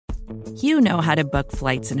You know how to book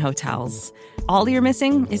flights and hotels. All you're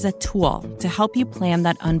missing is a tool to help you plan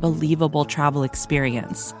that unbelievable travel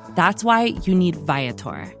experience. That's why you need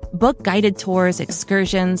Viator. Book guided tours,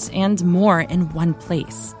 excursions, and more in one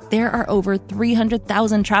place. There are over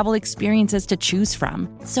 300,000 travel experiences to choose from,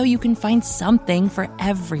 so you can find something for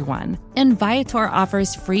everyone. And Viator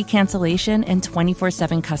offers free cancellation and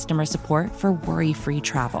 24/7 customer support for worry-free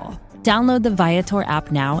travel. Download the Viator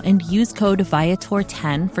app now and use code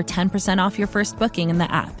Viator10 for 10% off your first booking in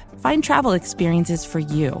the app. Find travel experiences for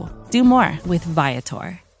you. Do more with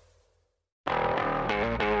Viator.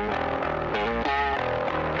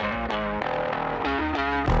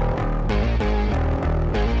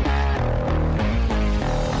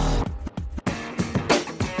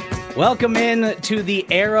 Welcome in to the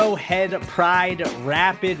Arrowhead Pride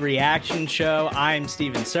Rapid Reaction Show. I'm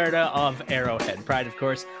Steven Serda of Arrowhead Pride, of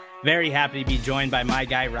course. Very happy to be joined by my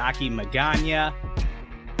guy, Rocky Magana.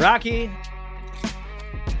 Rocky,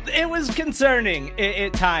 it was concerning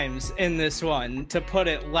at times in this one, to put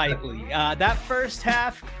it lightly. That first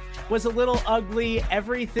half was a little ugly.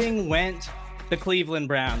 Everything went the Cleveland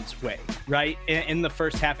Browns way, right? In the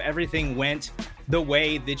first half, everything went the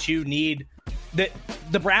way that you need. That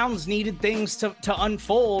the Browns needed things to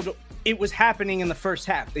unfold. It was happening in the first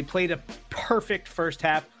half. They played a perfect first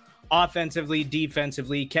half, offensively,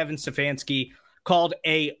 defensively. Kevin Stefanski called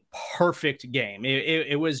a perfect game.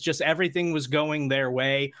 It was just everything was going their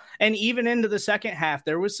way. And even into the second half,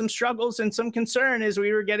 there was some struggles and some concern as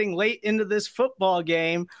we were getting late into this football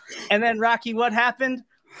game. And then, Rocky, what happened?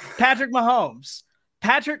 Patrick Mahomes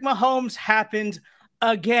happened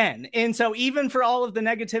again. And so even for all of the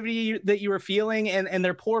negativity that you were feeling and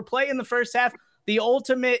their poor play in the first half, the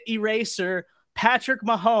ultimate eraser, Patrick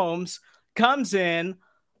Mahomes, comes in,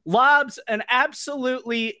 lobs an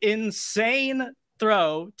absolutely insane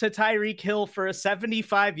throw to Tyreek Hill for a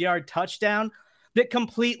 75-yard touchdown that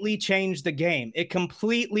completely changed the game. It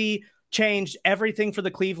completely changed everything for the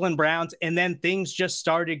Cleveland Browns, and then things just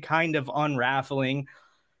started kind of unraveling.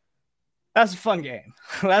 That's a fun game.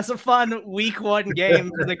 That's a fun week one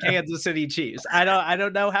game for the Kansas City Chiefs. I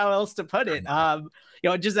don't know how else to put it.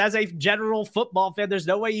 Just as a general football fan, there's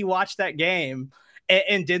no way you watched that game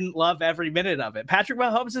and didn't love every minute of it. Patrick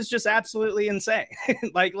Mahomes is just absolutely insane.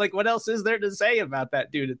 like what else is there to say about that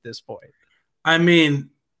dude at this point? I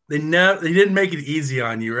mean, they didn't make it easy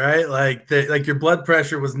on you, right? Like your blood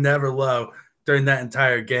pressure was never low during that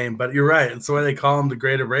entire game. But you're right. It's the way they call him the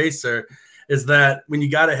Great Eraser. Is that when you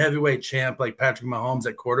got a heavyweight champ like Patrick Mahomes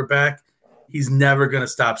at quarterback, he's never going to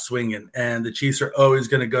stop swinging. And the Chiefs are always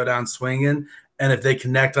going to go down swinging. And if they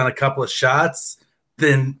connect on a couple of shots,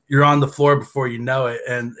 then you're on the floor before you know it.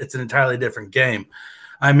 And it's an entirely different game.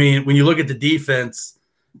 I mean, when you look at the defense,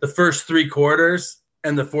 the first three quarters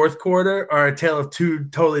and the fourth quarter are a tale of two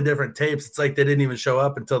totally different tapes. It's like they didn't even show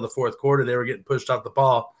up until the fourth quarter. They were getting pushed off the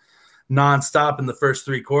ball nonstop in the first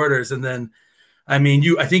three quarters. And then, I mean,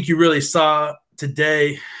 I think you really saw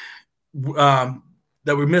today that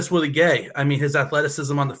we missed Willie Gay. I mean, his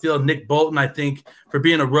athleticism on the field. Nick Bolton, I think, for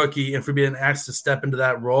being a rookie and for being asked to step into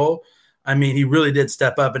that role, I mean, he really did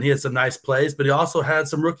step up, and he had some nice plays, but he also had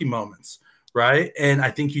some rookie moments, right? And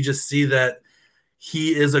I think you just see that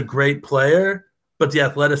he is a great player, but the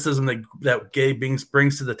athleticism that Gay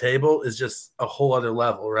brings to the table is just a whole other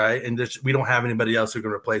level, right? And we don't have anybody else who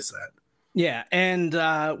can replace that. Yeah,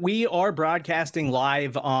 and we are broadcasting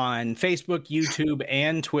live on Facebook, YouTube,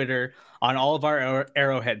 and Twitter on all of our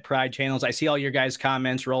Arrowhead Pride channels. I see all your guys'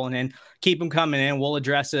 comments rolling in. Keep them coming in. We'll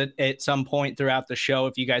address it at some point throughout the show.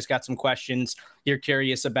 If you guys got some questions you're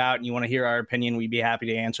curious about and you want to hear our opinion, we'd be happy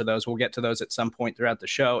to answer those. We'll get to those at some point throughout the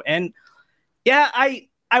show. And yeah,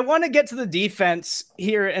 I want to get to the defense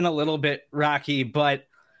here in a little bit, Rocky, but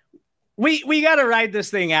we got to ride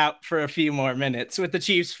this thing out for a few more minutes with the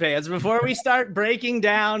Chiefs fans before we start breaking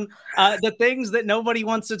down the things that nobody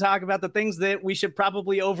wants to talk about, the things that we should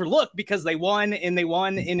probably overlook because they won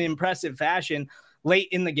in impressive fashion late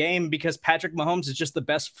in the game because Patrick Mahomes is just the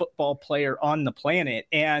best football player on the planet.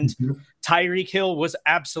 And Tyreek Hill was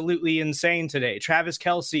absolutely insane today. Travis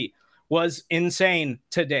Kelce was insane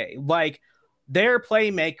today. Like, their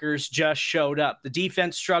playmakers just showed up. The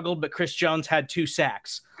defense struggled, but Chris Jones had 2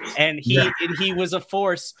 sacks, and he was a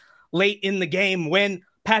force late in the game when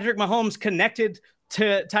Patrick Mahomes connected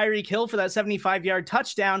to Tyreek Hill for that 75-yard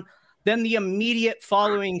touchdown. Then the immediate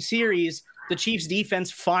following series, the Chiefs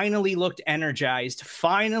defense finally looked energized,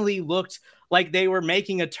 finally looked like they were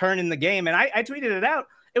making a turn in the game. And I tweeted it out.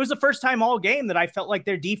 It was the first time all game that I felt like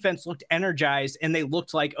their defense looked energized and they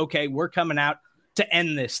looked like, okay, we're coming out to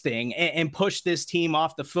end this thing and push this team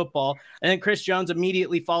off the football. And then Chris Jones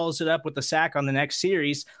immediately follows it up with the sack on the next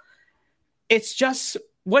series. it's just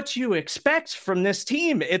what you expect from this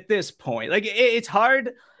team at this point. Like, it's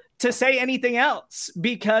hard to say anything else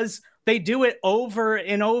because they do it over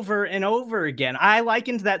and over and over again. I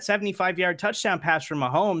likened that 75-yard touchdown pass from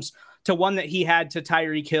Mahomes to one that he had to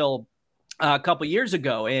Tyreek Hill a couple years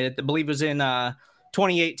ago. I believe it was in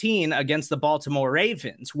 2018 against the Baltimore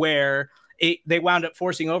Ravens, where they wound up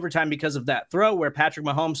forcing overtime because of that throw where Patrick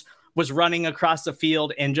Mahomes was running across the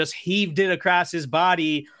field and just heaved it across his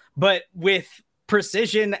body, but with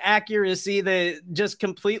precision accuracy that just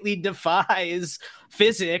completely defies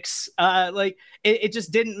physics. It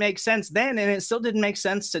just didn't make sense then, and it still didn't make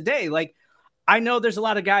sense today. Like, I know there's a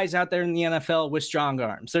lot of guys out there in the NFL with strong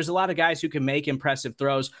arms. There's a lot of guys who can make impressive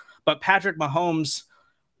throws, but Patrick Mahomes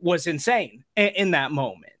was insane in that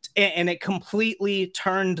moment, and it completely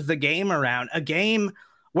turned the game around. A game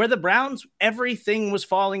where the Browns, everything was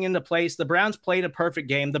falling into place. The Browns played a perfect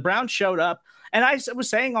game. The Browns showed up. And I was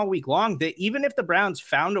saying all week long that even if the Browns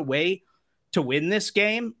found a way to win this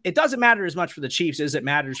game, it doesn't matter as much for the Chiefs as it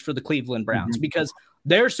matters for the Cleveland Browns, because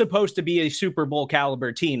they're supposed to be a Super Bowl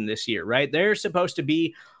caliber team this year, right? They're supposed to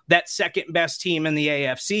be that second best team in the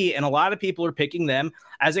AFC. And a lot of people are picking them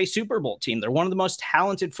as a Super Bowl team. They're one of the most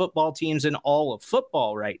talented football teams in all of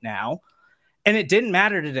football right now. And it didn't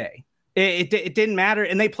matter today. It didn't matter,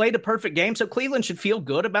 and they played a perfect game, so Cleveland should feel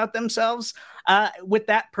good about themselves with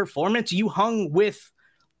that performance. You hung with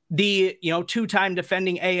the two-time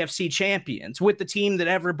defending AFC champions, with the team that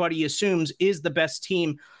everybody assumes is the best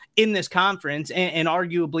team in this conference and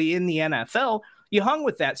arguably in the NFL. You hung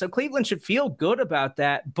with that, so Cleveland should feel good about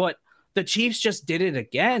that, but the Chiefs just did it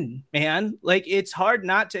again, man. Like, it's hard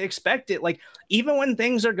not to expect it. Like, even when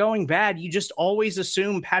things are going bad, you just always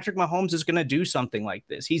assume Patrick Mahomes is going to do something like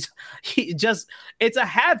this. It's a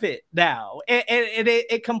habit now. And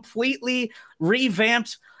it completely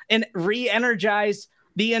revamped and re-energized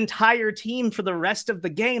the entire team for the rest of the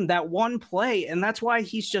game, that one play. And that's why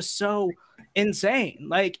he's just so insane.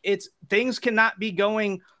 Like, things cannot be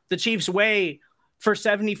going the Chiefs' way for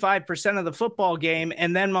 75% of the football game,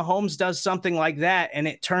 and then Mahomes does something like that, and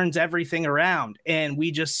it turns everything around, and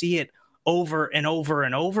we just see it over and over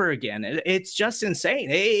and over again. It's just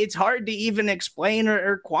insane. It's hard to even explain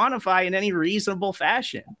or quantify in any reasonable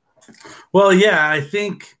fashion. Well, yeah, I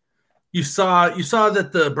think you saw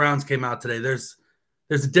that the Browns came out today. There's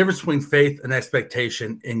a difference between faith and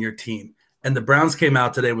expectation in your team, and the Browns came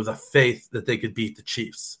out today with a faith that they could beat the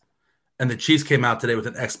Chiefs. And the Chiefs came out today with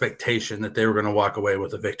an expectation that they were going to walk away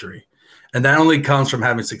with a victory. And that only comes from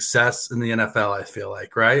having success in the NFL, I feel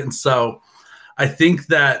like, right? And so I think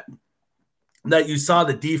that you saw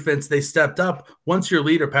the defense, they stepped up. Once your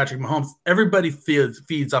leader, Patrick Mahomes, everybody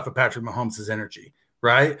feeds off of Patrick Mahomes' energy,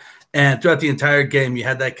 right? And throughout the entire game, you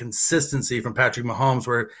had that consistency from Patrick Mahomes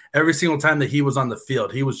where every single time that he was on the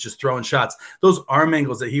field, he was just throwing shots. Those arm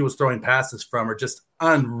angles that he was throwing passes from are just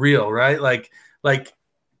unreal, right? Like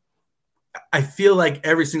I feel like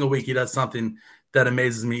every single week he does something that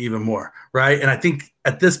amazes me even more, right? And I think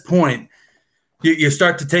at this point, you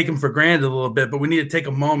start to take him for granted a little bit, but we need to take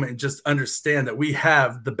a moment and just understand that we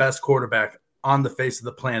have the best quarterback on the face of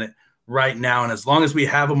the planet right now. And as long as we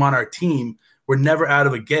have him on our team, we're never out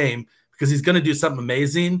of a game because he's going to do something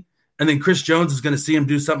amazing. And then Chris Jones is going to see him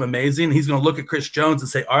do something amazing. He's going to look at Chris Jones and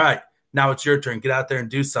say, all right, now it's your turn. Get out there and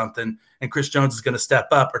do something. And Chris Jones is going to step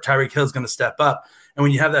up, or Tyreek Hill is going to step up. And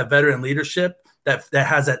when you have that veteran leadership that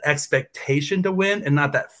has that expectation to win and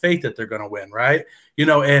not that faith that they're going to win, right?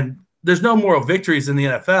 And there's no moral victories in the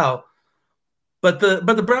NFL, but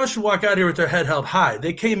the Browns should walk out here with their head held high.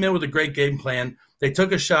 They came in with a great game plan. They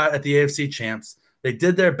took a shot at the AFC champs. They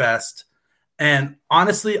did their best. And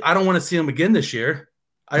honestly, I don't want to see them again this year.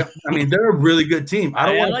 I mean, they're a really good team. I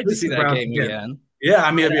don't want to see that Browns game again. Yeah,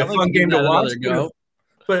 I mean, it'd be a fun game to watch.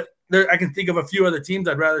 But I can think of a few other teams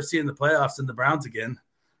I'd rather see in the playoffs than the Browns again.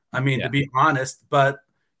 I mean, to be honest. But,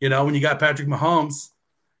 when you got Patrick Mahomes,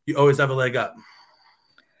 you always have a leg up.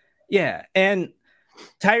 Yeah, and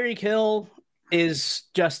Tyreek Hill is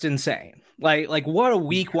just insane. Like what a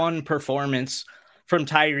week one performance from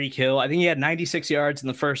Tyreek Hill. I think he had 96 yards in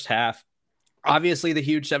the first half. Obviously, the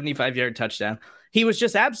huge 75-yard touchdown. He was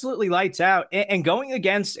just absolutely lights out. And going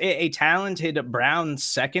against a talented Browns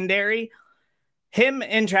secondary, him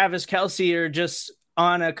and Travis Kelce are just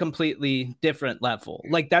on a completely different level.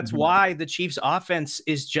 Like, that's why the Chiefs offense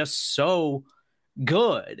is just so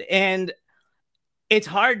good. And it's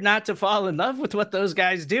hard not to fall in love with what those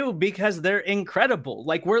guys do because they're incredible.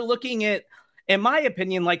 Like, we're looking at, in my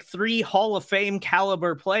opinion, like 3 Hall of Fame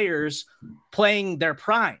caliber players playing their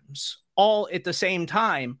primes all at the same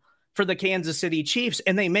time for the Kansas City Chiefs,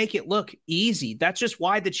 and they make it look easy. That's just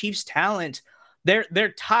why the Chiefs' talent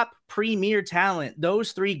Their top premier talent,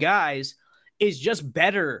 those three guys, is just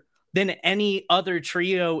better than any other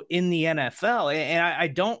trio in the NFL. And I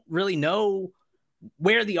don't really know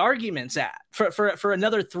where the argument's at for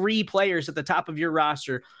another three players at the top of your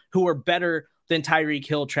roster who are better than Tyreek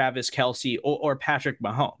Hill, Travis Kelce, or Patrick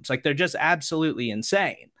Mahomes. Like, they're just absolutely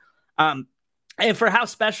insane. And for how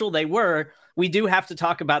special they were, we do have to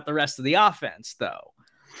talk about the rest of the offense, though.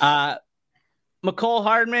 Mecole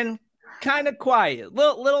Hardman, kind of quiet,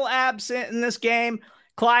 little absent in this game.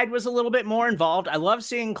 Clyde was a little bit more involved. I love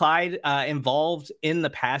seeing Clyde involved in the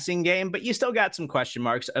passing game, but you still got some question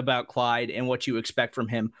marks about Clyde and what you expect from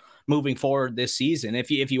him moving forward this season. If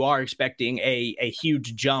you are expecting a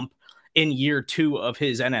huge jump in year 2 of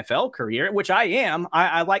his NFL career, which I am,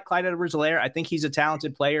 I like Clyde Edwards-Helaire. I think he's a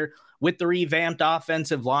talented player with the revamped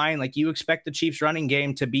offensive line. Like, you expect the Chiefs running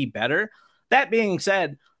game to be better. That being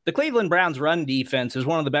said, the Cleveland Browns run defense is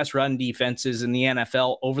one of the best run defenses in the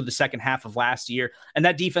NFL over the second half of last year. And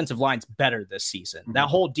that defensive line's better this season. That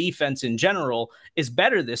whole defense in general is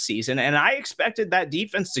better this season. And I expected that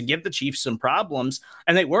defense to give the Chiefs some problems,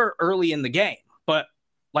 and they were early in the game. But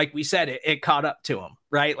like we said, it caught up to them,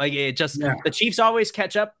 right? Like, the Chiefs always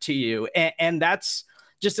catch up to you. And that's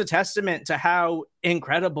just a testament to how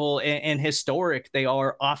incredible and historic they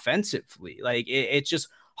are offensively. Like, it's just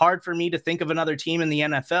hard for me to think of another team in the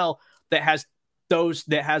NFL that has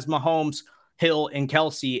Mahomes, Hill, and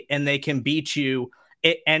Kelce, and they can beat you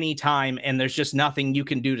at any time, and there's just nothing you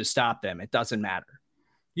can do to stop them. It doesn't matter.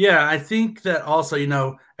 Yeah, I think that also,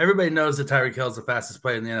 everybody knows that Tyreek Hill is the fastest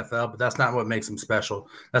player in the NFL, but that's not what makes him special.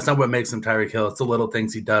 That's not what makes him Tyreek Hill. It's the little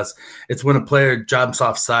things he does. It's when a player jumps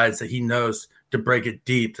off sides that he knows to break it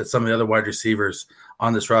deep that some of the other wide receivers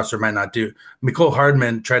on this roster might not do. Mecole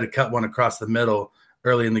Hardman tried to cut one across the middle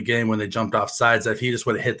early in the game when they jumped off sides. If he just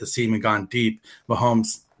would have hit the seam and gone deep,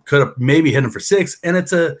 Mahomes could have maybe hit him for 6. And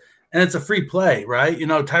it's a free play, right?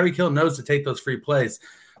 Tyreek Hill knows to take those free plays.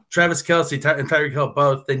 Travis Kelce and Tyreek Hill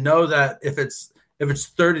both, they know that if it's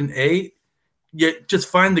 3rd and 8, you just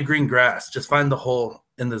find the green grass, just find the hole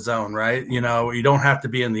in the zone, right? You don't have to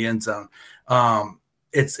be in the end zone.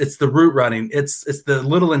 It's the route running. It's the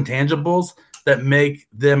little intangibles that make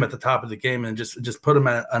them at the top of the game and just put them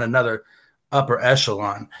on another upper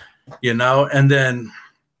echelon, and then,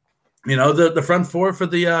 the front four for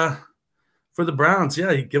the Browns.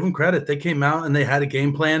 Yeah, you give them credit. They came out and they had a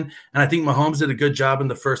game plan. And I think Mahomes did a good job in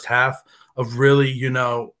the first half of really,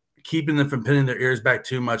 keeping them from pinning their ears back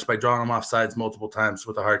too much by drawing them off sides multiple times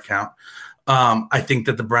with a hard count. I think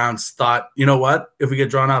that the Browns thought, you know what, if we get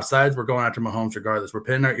drawn off sides, we're going after Mahomes regardless. We're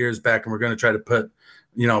pinning our ears back and we're going to try to put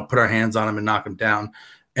our hands on him and knock him down.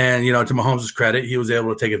 And, to Mahomes' credit, he was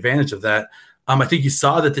able to take advantage of that. I think you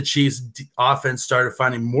saw that the Chiefs offense started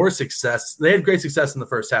finding more success. They had great success in the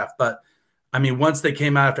first half, but once they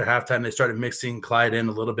came out after halftime, they started mixing Clyde in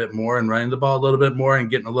a little bit more and running the ball a little bit more and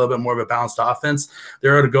getting a little bit more of a balanced offense. They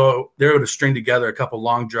were able to string together a couple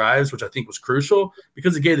long drives, which I think was crucial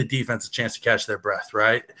because it gave the defense a chance to catch their breath,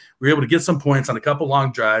 right? We were able to get some points on a couple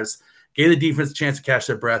long drives, gave the defense a chance to catch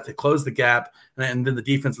their breath. It closed the gap, and then the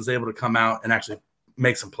defense was able to come out and actually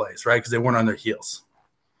make some plays, right? Because they weren't on their heels.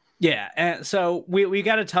 Yeah, and so we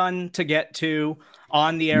got a ton to get to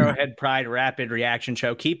on the Arrowhead Pride Rapid Reaction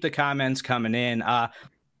Show. Keep the comments coming in.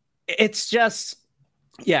 It's just,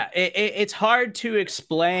 it's hard to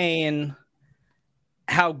explain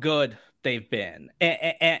how good they've been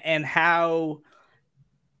and how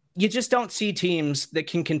you just don't see teams that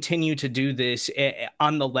can continue to do this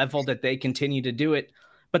on the level that they continue to do it.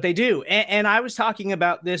 But they do. And I was talking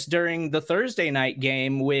about this during the Thursday night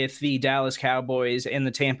game with the Dallas Cowboys and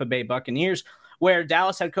the Tampa Bay Buccaneers, where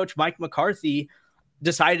Dallas head coach Mike McCarthy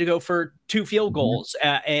decided to go for 2 field goals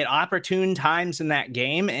at opportune times in that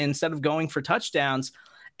game instead of going for touchdowns.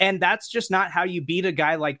 And that's just not how you beat a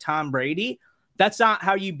guy like Tom Brady. That's not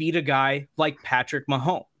how you beat a guy like Patrick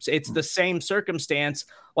Mahomes. It's the same circumstance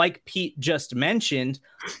like Pete just mentioned.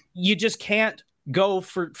 You just can't go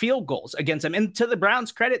for field goals against them. And to the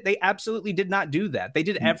Browns' credit, they absolutely did not do that. They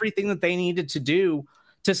did everything that they needed to do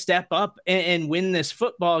to step up and win this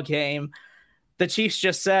football game. The Chiefs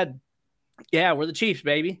just said, yeah, we're the Chiefs,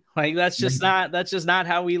 baby. Like, that's just not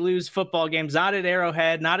how we lose football games. Not at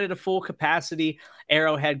Arrowhead, not at a full capacity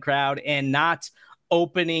Arrowhead crowd, and not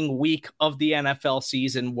opening week of the NFL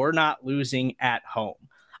season. We're not losing at home.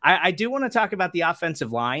 I do want to talk about the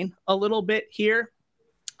offensive line a little bit here.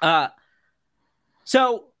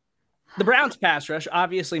 So the Browns pass rush,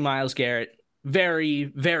 obviously Myles Garrett, very,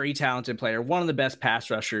 very talented player, one of the best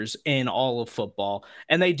pass rushers in all of football.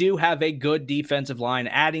 And they do have a good defensive line,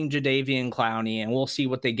 adding Jadeveon Clowney, and we'll see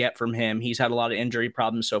what they get from him. He's had a lot of injury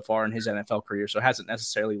problems so far in his NFL career, so hasn't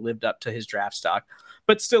necessarily lived up to his draft stock,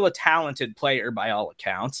 but still a talented player by all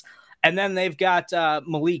accounts. And then they've got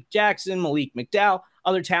Malik Jackson, Malik McDowell,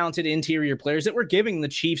 other talented interior players that were giving the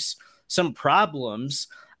Chiefs some problems.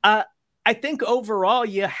 I think overall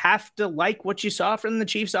you have to like what you saw from the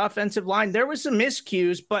Chiefs offensive line. There was some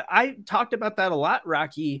miscues, but I talked about that a lot,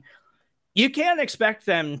 Rocky. You can't expect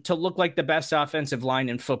them to look like the best offensive line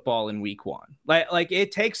in football in week one. Like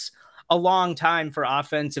it takes a long time for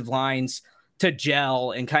offensive lines to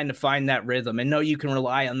gel and kind of find that rhythm and know you can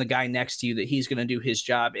rely on the guy next to you that he's going to do his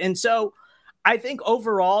job. And so I think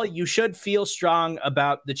overall you should feel strong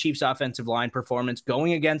about the Chiefs offensive line performance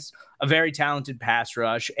going against a very talented pass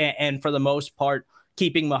rush and for the most part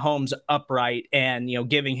keeping Mahomes upright and, you know,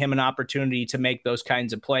 giving him an opportunity to make those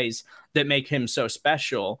kinds of plays that make him so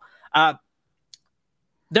special.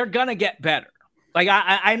 They're going to get better. Like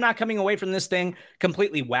I'm not coming away from this thing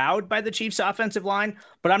completely wowed by the Chiefs offensive line,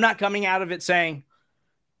 but I'm not coming out of it saying,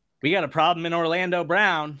 we got a problem in Orlando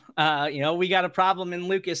Brown. We got a problem in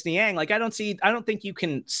Lucas Niang. Like I don't think you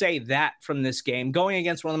can say that from this game going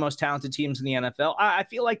against one of the most talented teams in the NFL. I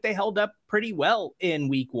feel like they held up pretty well in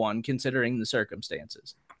week one, considering the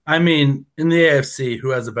circumstances. I mean, in the AFC, who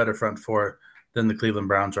has a better front four than the Cleveland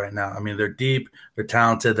Browns right now? I mean, they're deep, they're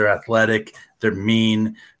talented, they're athletic, they're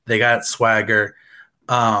mean, they got swagger.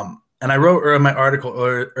 And I wrote in my article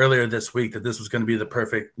earlier this week that this was going to be the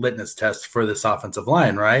perfect litmus test for this offensive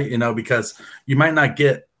line, right? You know, because you might not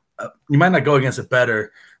go against a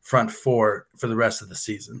better front four for the rest of the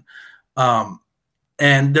season.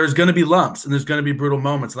 And there's going to be lumps and there's going to be brutal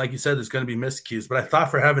moments. Like you said, there's going to be miscues. But I thought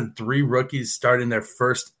for having three rookies starting their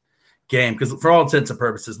first game, because for all intents and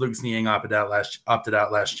purposes, Lucas Niang opted out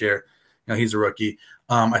last year. You know, he's a rookie.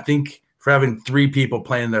 I think for having three people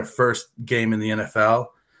playing their first game in the NFL,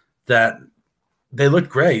 that they look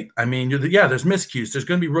great. I mean, there's miscues. There's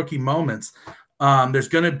going to be rookie moments. There's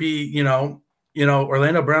going to be,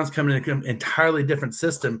 Orlando Brown's coming in an entirely different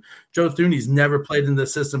system. Joe Thuney's never played in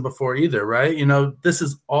this system before either, right? You know, this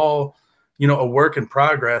is all, a work in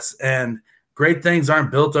progress, and great things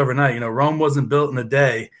aren't built overnight. You know, Rome wasn't built in a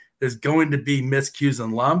day. There's going to be miscues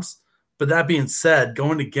and lumps. But that being said,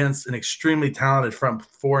 going against an extremely talented front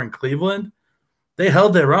four in Cleveland, they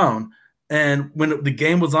held their own. And when the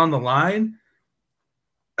game was on the line,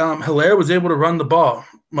 Hilaire was able to run the ball.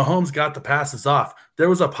 Mahomes got the passes off. There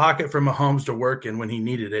was a pocket for Mahomes to work in when he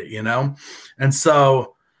needed it, And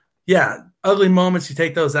so, ugly moments, you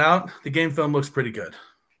take those out, the game film looks pretty good.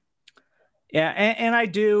 Yeah, and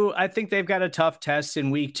I think they've got a tough test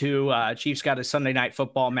in week 2. Chiefs got a Sunday night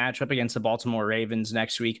football matchup against the Baltimore Ravens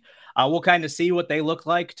next week. We'll kind of see what they look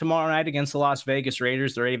like tomorrow night against the Las Vegas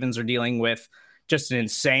Raiders. The Ravens are dealing with just an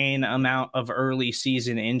insane amount of early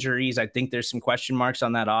season injuries. I think there's some question marks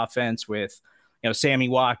on that offense with, Sammy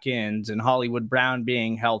Watkins and Hollywood Brown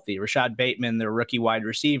being healthy. Rashad Bateman, their rookie wide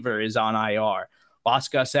receiver, is on IR.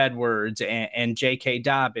 Lost Gus Edwards and J.K.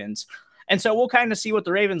 Dobbins. And so we'll kind of see what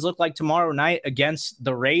the Ravens look like tomorrow night against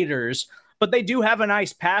the Raiders. But they do have a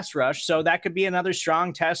nice pass rush, so that could be another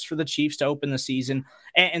strong test for the Chiefs to open the season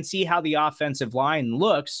and see how the offensive line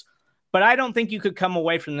looks. But I don't think you could come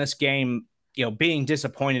away from this game being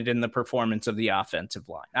disappointed in the performance of the offensive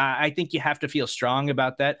line. I think you have to feel strong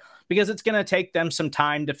about that because it's going to take them some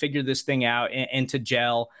time to figure this thing out and to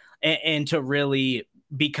gel and to really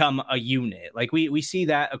become a unit. Like we see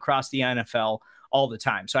that across the NFL all the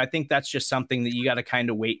time. So I think that's just something that you got to kind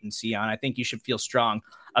of wait and see on. I think you should feel strong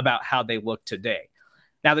about how they look today.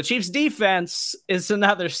 Now, the Chiefs defense is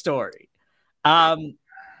another story. There's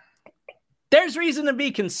reason to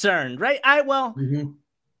be concerned, right?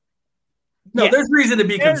 There's reason to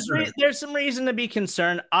be concerned. There's some reason to be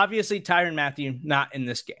concerned. Obviously, Tyrann Mathieu not in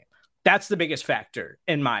this game. That's the biggest factor,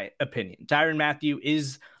 in my opinion. Tyrann Mathieu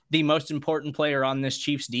is the most important player on this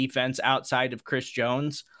Chiefs defense outside of Chris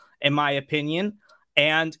Jones, in my opinion.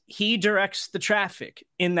 And he directs the traffic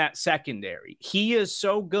in that secondary. He is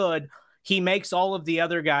so good. He makes all of the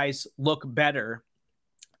other guys look better.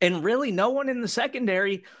 And really, no one in the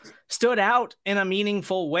secondary stood out in a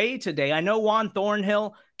meaningful way today. I know Juan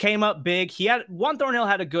Thornhill came up big. Juan Thornhill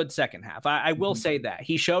had a good second half. I will say that.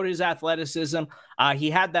 He showed his athleticism. He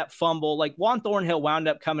had that fumble. Like Juan Thornhill wound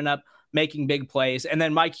up coming up, making big plays. And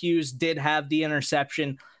then Mike Hughes did have the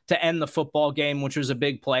interception to end the football game, which was a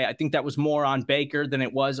big play. I think that was more on Baker than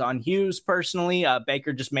it was on Hughes personally.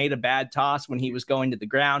 Baker just made a bad toss when he was going to the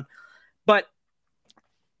ground. But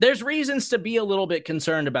there's reasons to be a little bit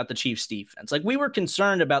concerned about the Chiefs defense. Like, we were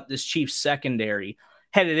concerned about this Chiefs secondary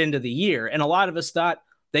headed into the year, and a lot of us thought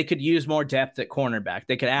they could use more depth at cornerback.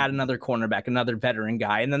 They could add another cornerback, another veteran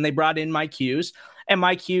guy. And then they brought in Mike Hughes, and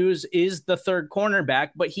Mike Hughes is the third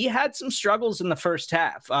cornerback, but he had some struggles in the first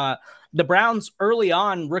half. The Browns early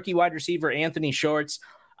on, rookie wide receiver Anthony Shorts,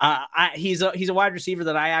 he's a wide receiver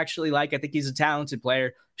that I actually like. I think he's a talented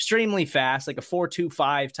player, extremely fast, like a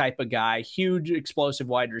 4.25 type of guy, huge explosive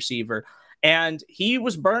wide receiver. And he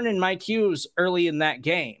was burning Mike Hughes early in that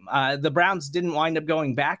game. The Browns didn't wind up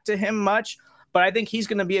going back to him much, but I think he's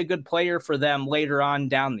going to be a good player for them later on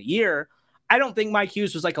down the year. I don't think Mike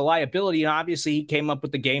Hughes was like a liability, and obviously he came up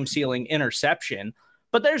with the game-sealing interception,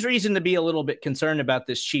 but there's reason to be a little bit concerned about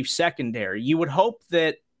this Chiefs secondary. You would hope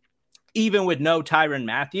that even with no Tyrann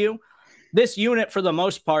Mathieu, this unit for the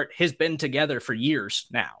most part has been together for years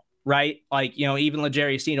now, right? Like, even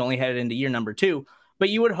L'Jarius Sneed only headed into year number 2, but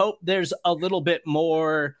you would hope there's a little bit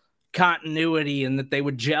more continuity and that they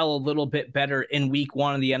would gel a little bit better in week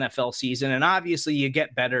 1 of the NFL season. And obviously you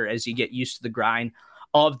get better as you get used to the grind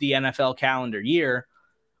of the NFL calendar year,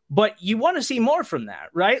 but you want to see more from that,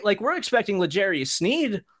 right? Like, we're expecting L'Jarius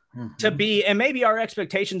Sneed to be, and maybe our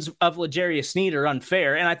expectations of L'Jarius Sneed are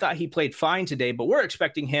unfair. And I thought he played fine today, but we're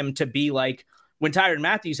expecting him to be like, when Tyrann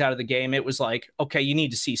Mathieu's out of the game, it was like, okay, you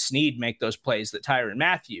need to see Sneed make those plays that Tyrann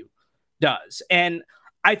Mathieu does. And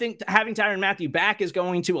I think having Tyrann Mathieu back is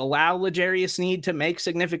going to allow L'Jarius Sneed to make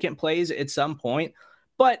significant plays at some point,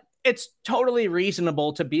 but it's totally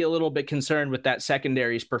reasonable to be a little bit concerned with that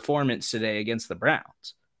secondary's performance today against the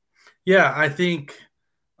Browns. Yeah, I think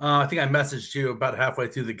I messaged you about halfway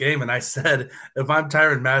through the game, and I said, if I'm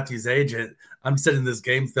Tyrann Mathieu's agent, I'm sending this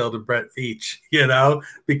game film to Brett Veach,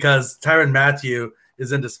 because Tyrann Mathieu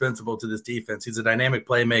is indispensable to this defense. He's a dynamic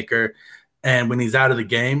playmaker, and when he's out of the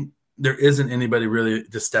game, there isn't anybody really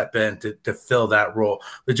to step in to fill that role.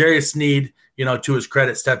 L'Jarius Sneed, to his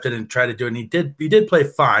credit, stepped in and tried to do it, and he did play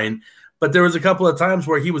fine, but there was a couple of times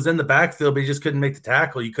where he was in the backfield, but he just couldn't make the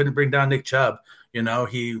tackle. You couldn't bring down Nick Chubb. He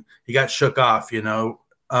got shook off.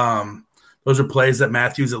 Those are plays that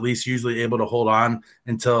Matthew's at least usually able to hold on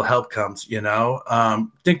until help comes.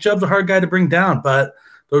 Nick Chubb's a hard guy to bring down, but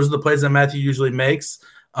those are the plays that Mathieu usually makes.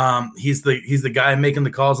 He's the guy making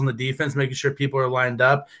the calls on the defense, making sure people are lined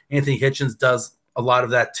up. Anthony Hitchens does a lot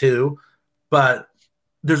of that too, but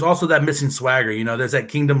there's also that missing swagger. There's that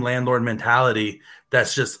kingdom landlord mentality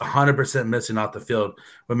that's just 100% missing off the field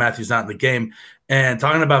when Matthew's not in the game. And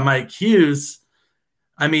talking about Mike Hughes,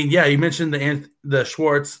 I mean, yeah, you mentioned the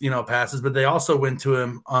Schwartz, passes, but they also went to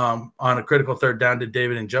him on a critical third down to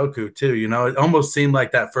David Njoku too. It almost seemed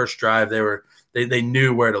like that first drive they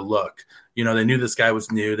knew where to look. They knew this guy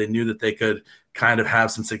was new. They knew that they could kind of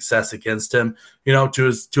have some success against him. To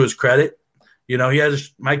his credit,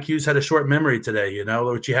 Mike Hughes had a short memory today.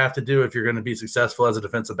 What you have to do if you're going to be successful as a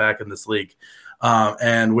defensive back in this league.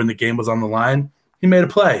 And when the game was on the line, he made a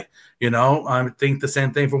play. I think the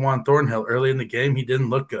same thing for Juan Thornhill. Early in the game, he didn't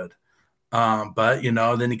look good. But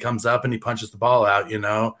then he comes up and he punches the ball out.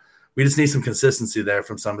 We just need some consistency there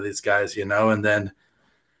from some of these guys, and then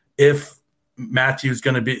if Matthew's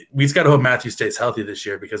going to be – we just got to hope Matthew stays healthy this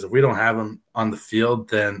year, because if we don't have him on the field,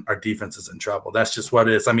 then our defense is in trouble. That's just what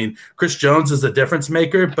it is. I mean, Chris Jones is a difference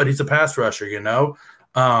maker, but he's a pass rusher,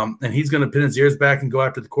 and he's going to pin his ears back and go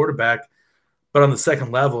after the quarterback. But on the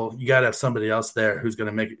second level, you got to have somebody else there who's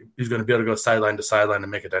going to be able to go sideline to sideline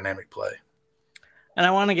and make a dynamic play. And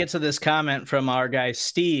I want to get to this comment from our guy,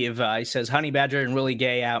 Steve. He says, Honey Badger and Willie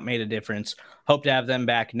Gay out made a difference. Hope to have them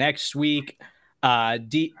back next week.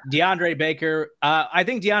 DeAndre Baker, I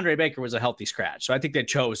think DeAndre Baker was a healthy scratch, so I think they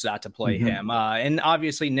chose not to play him. And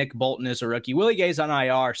obviously Nick Bolton is a rookie. Willie Gay's on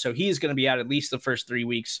IR, so he's going to be out at least the first 3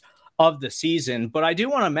 weeks of the season. But I do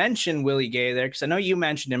want to mention Willie Gay there, because I know you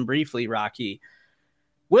mentioned him briefly, Rocky.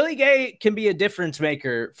 Willie Gay can be a difference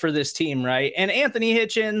maker for this team, right? And Anthony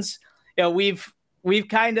Hitchens, we've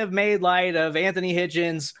kind of made light of Anthony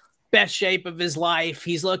Hitchens' best shape of his life.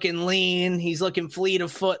 He's looking lean. He's looking fleet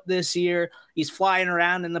of foot this year. He's flying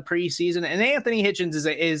around in the preseason. And Anthony Hitchens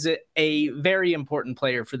is a very important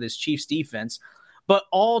player for this Chiefs defense. But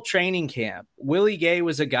all training camp, Willie Gay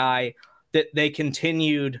was a guy that they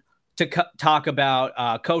continued to talk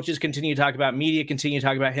about. Coaches continue to talk about, media continue to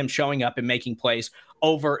talk about him showing up and making plays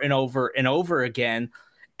over and over and over again.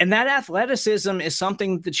 And that athleticism is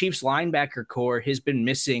something the Chiefs linebacker core has been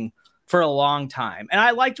missing for a long time. And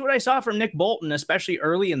I liked what I saw from Nick Bolton, especially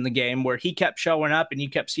early in the game, where he kept showing up and you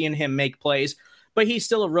kept seeing him make plays, but he's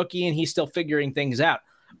still a rookie and he's still figuring things out.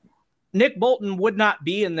 Nick Bolton would not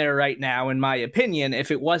be in there right now, in my opinion,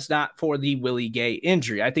 if it was not for the Willie Gay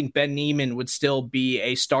injury. I think Ben Neiman would still be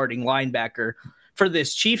a starting linebacker for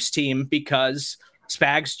this Chiefs team because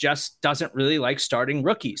Spags just doesn't really like starting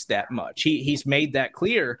rookies that much. He's made that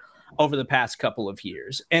clear over the past couple of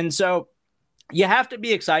years. And so you have to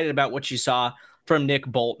be excited about what you saw from Nick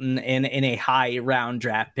Bolton in a high round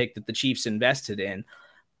draft pick that the Chiefs invested in.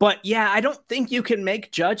 But yeah, I don't think you can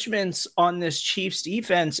make judgments on this Chiefs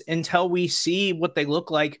defense until we see what they look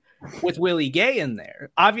like with Willie Gay in there.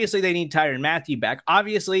 Obviously, they need Tyrann Mathieu back.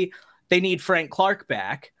 Obviously, they need Frank Clark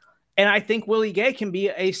back. And I think Willie Gay can be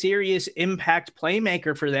a serious impact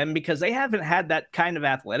playmaker for them because they haven't had that kind of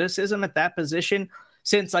athleticism at that position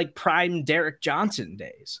since like prime Derek Johnson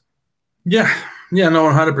days. Yeah, no,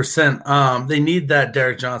 100%. They need that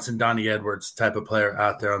Derek Johnson, Donnie Edwards type of player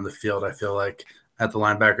out there on the field, I feel like, at the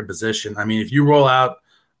linebacker position. I mean, if you roll out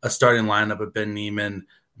a starting lineup of Ben Neiman,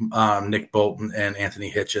 Nick Bolton, and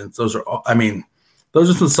Anthony Hitchens, those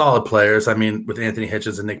are some solid players. I mean, with Anthony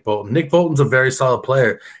Hitchens and Nick Bolton. Nick Bolton's a very solid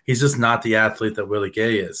player. He's just not the athlete that Willie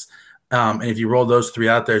Gay is. And if you roll those three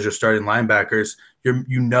out there as your starting linebackers,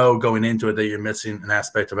 going into it that you're missing an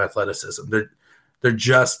aspect of athleticism. They're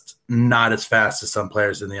just not as fast as some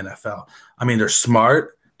players in the NFL. I mean, they're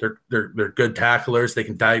smart. They're good tacklers. They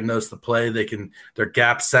can diagnose the play. They're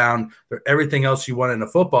gap sound. They're everything else you want in a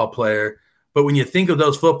football player. But when you think of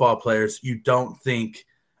those football players, you don't think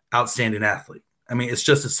outstanding athlete. I mean, it's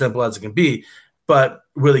just as simple as it can be. But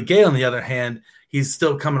Willie Gay, on the other hand, he's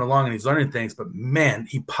still coming along and he's learning things. But man,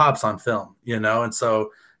 he pops on film, And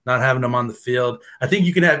so not having him on the field, I think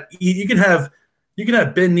you can have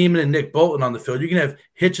Ben Neiman and Nick Bolton on the field. You can have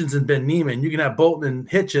Hitchens and Ben Neiman. You can have Bolton and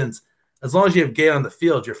Hitchens. As long as you have Gay on the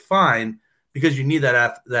field, you're fine because you need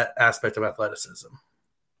that aspect of athleticism.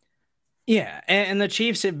 Yeah, and the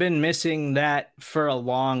Chiefs have been missing that for a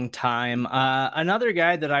long time. Another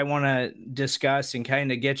guy that I want to discuss and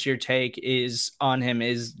kind of get your take on him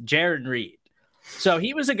is Jarran Reed. So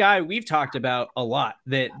he was a guy we've talked about a lot,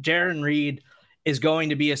 that Jarran Reed is going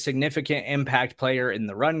to be a significant impact player in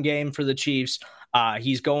the run game for the Chiefs.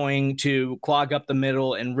 He's going to clog up the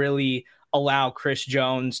middle and really allow Chris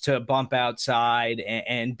Jones to bump outside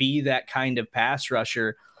and be that kind of pass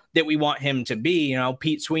rusher that we want him to be.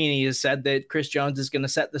 Pete Sweeney has said that Chris Jones is going to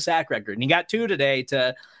set the sack record, and he got 2 today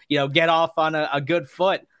to, get off on a good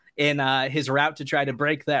foot in his route to try to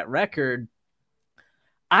break that record.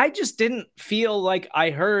 I just didn't feel like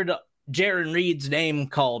I heard Jarran Reed's name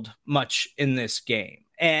called much in this game,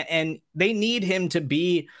 and they need him to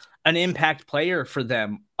be an impact player for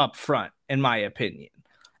them up front, in my opinion.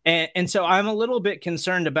 And so I'm a little bit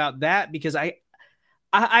concerned about that because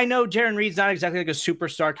I know Jarran Reed's not exactly like a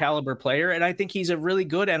superstar caliber player, and I think he's a really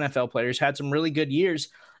good NFL player. He's had some really good years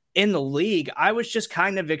in the league. I was just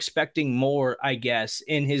kind of expecting more, I guess,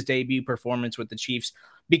 in his debut performance with the Chiefs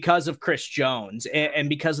because of Chris Jones and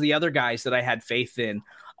because of the other guys that I had faith in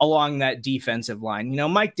along that defensive line.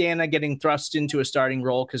 Mike Dana getting thrust into a starting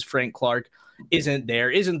role because Frank Clark isn't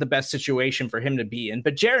the best situation for him to be in.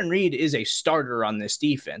 But Jarran Reed is a starter on this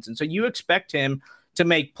defense. And so you expect him to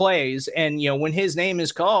make plays. And, when his name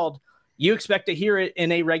is called, you expect to hear it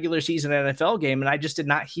in a regular season NFL game. And I just did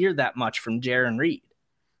not hear that much from Jarran Reed.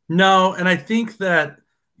 No, and I think that,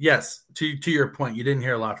 yes, to your point, you didn't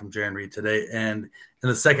hear a lot from Jarran Reed today. And in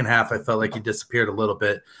the second half, I felt like he disappeared a little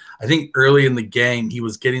bit. I think early in the game, he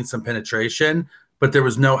was getting some penetration, but there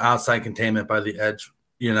was no outside containment by the edge,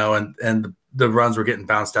 and the runs were getting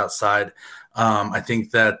bounced outside. I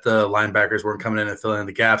think that the linebackers weren't coming in and filling in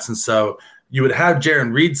the gaps. And so you would have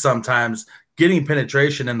Jarran Reed sometimes getting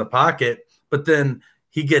penetration in the pocket, but then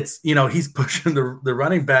he gets, he's pushing the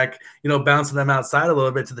running back, bouncing them outside a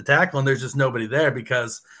little bit to the tackle, and there's just nobody there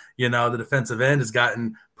because, the defensive end has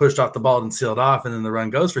gotten pushed off the ball and sealed off, and then the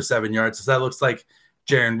run goes for 7 yards. So that looks like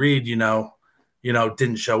Jarran Reed,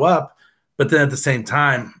 didn't show up. But then at the same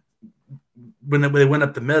time, when they went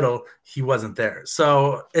up the middle, he wasn't there.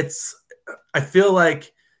 So I feel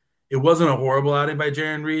like it wasn't a horrible outing by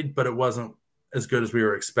Jarran Reed, but it wasn't as good as we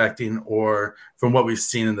were expecting or from what we've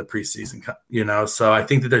seen in the preseason, So I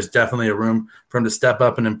think that there's definitely a room for him to step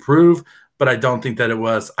up and improve, but I don't think that it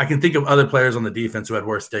was. I can think of other players on the defense who had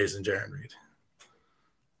worse days than Jarran Reed.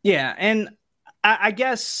 Yeah, and I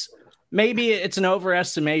guess maybe it's an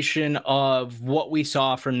overestimation of what we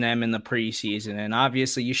saw from them in the preseason. And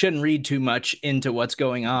obviously you shouldn't read too much into what's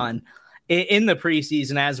going on in the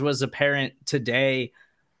preseason, as was apparent today.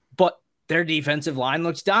 But their defensive line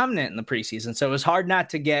looks dominant in the preseason. So it was hard not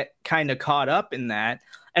to get kind of caught up in that.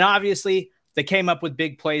 And obviously they came up with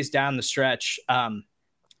big plays down the stretch.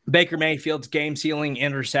 Baker Mayfield's game-sealing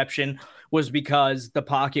interception was because the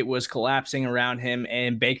pocket was collapsing around him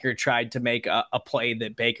and Baker tried to make a play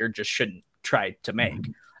that Baker just shouldn't try to make.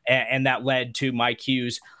 And that led to Mike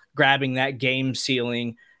Hughes grabbing that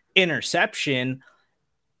game-sealing interception.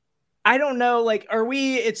 I don't know,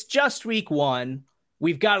 it's just week 1.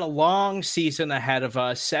 We've got a long season ahead of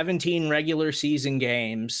us, 17 regular season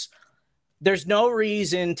games. There's no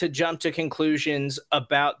reason to jump to conclusions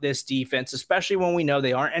about this defense, especially when we know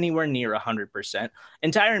they aren't anywhere near 100%.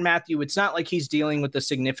 And Tyrann Mathieu, it's not like he's dealing with a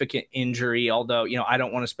significant injury, although, I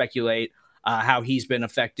don't want to speculate how he's been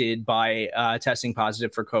affected by testing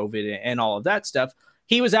positive for COVID and all of that stuff.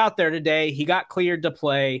 He was out there today. He got cleared to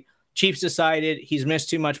play. Chiefs decided he's missed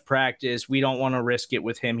too much practice. We don't want to risk it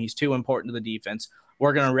with him. He's too important to the defense.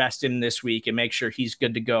 We're going to rest him this week and make sure he's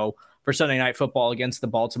good to go for Sunday Night Football against the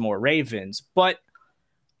Baltimore Ravens. But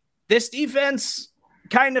this defense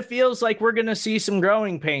kind of feels like we're going to see some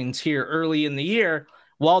growing pains here early in the year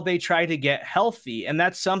while they try to get healthy. And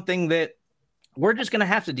that's something that we're just going to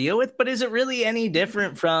have to deal with. But is it really any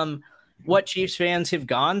different from what Chiefs fans have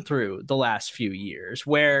gone through the last few years,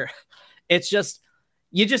 where it's just,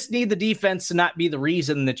 you just need the defense to not be the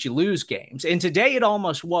reason that you lose games? And today it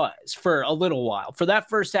almost was for a little while. For that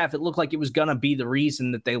first half, it looked like it was going to be the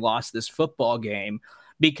reason that they lost this football game,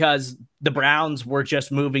 because the Browns were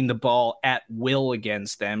just moving the ball at will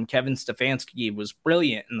against them. Kevin Stefanski was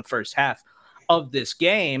brilliant in the first half of this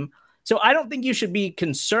game. So I don't think you should be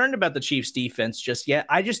concerned about the Chiefs defense just yet.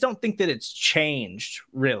 I just don't think that it's changed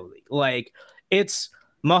really. It's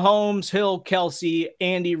Mahomes, Hill, Kelsey,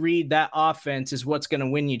 Andy Reid. That offense is what's going to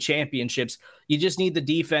win you championships. You just need the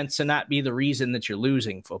defense to not be the reason that you're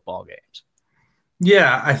losing football games.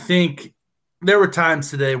 Yeah, I think there were times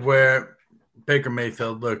today where Baker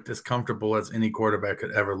Mayfield looked as comfortable as any quarterback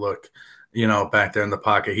could ever look, back there in the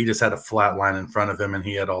pocket. He just had a flat line in front of him and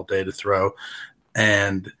he had all day to throw.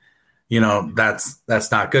 And,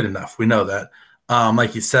 that's not good enough. We know that.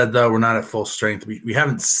 Like you said, though, we're not at full strength. We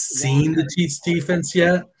haven't seen the Chiefs defense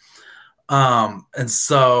yet. And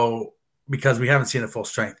so because we haven't seen it full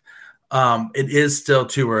strength, it is still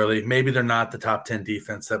too early. Maybe they're not the top 10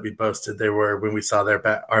 defense that we boasted they were when we saw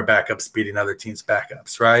our backups beating other teams'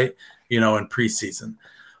 backups, right? In preseason.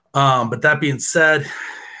 But that being said,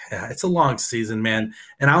 yeah, it's a long season, man.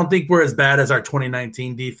 And I don't think we're as bad as our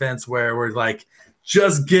 2019 defense where we're like,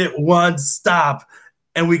 just get one stop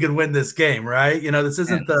and we could win this game, right? This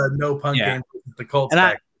isn't the no punt game with the Colts.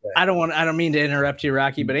 And I don't mean to interrupt you,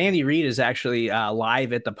 Rocky, but Andy Reid is actually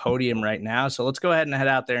live at the podium right now. So let's go ahead and head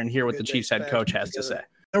out there and hear what the Chiefs head coach has to say.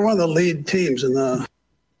 They're one of the lead teams in the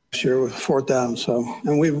year with 4th down. So,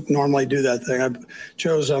 and we normally do that thing. I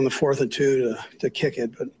chose on the 4th and 2 to kick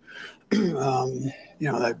it, but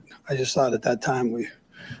I just thought at that time we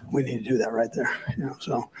need to do that right there.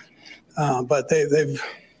 So, but they've. That.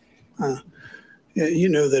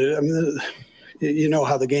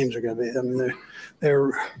 How the games are going to be. I mean,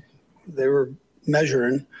 they were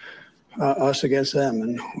measuring us against them,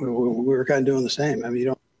 and we were kind of doing the same. I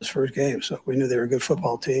mean, this first game, so we knew they were a good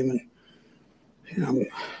football team, and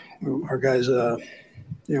our guys,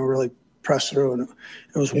 really pressed through, and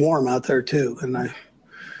it was warm out there too. And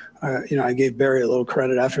I gave Barry a little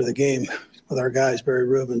credit after the game with our guys, Barry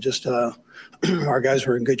Rubin. Just our guys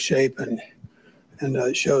were in good shape, and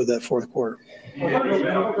it showed that fourth quarter. We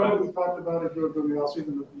talked about it during the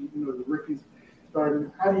offseason, the rookies started.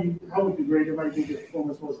 How would you grade it? I think the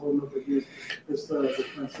performance was holding up against this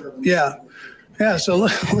front seven. Yeah. So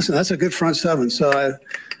listen, that's a good front seven. So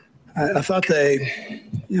I thought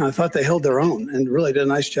they held their own and really did a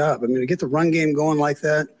nice job. I mean, to get the run game going like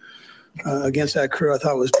that against that crew, I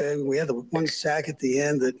thought was big. We had the one sack at the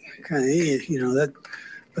end that kind of,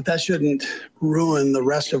 but that shouldn't ruin the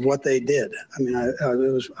rest of what they did. I mean, I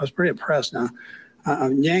was pretty impressed. Now,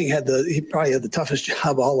 Yang he probably had the toughest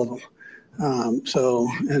job of all of them.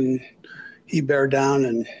 And he bared down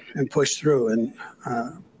and pushed through. And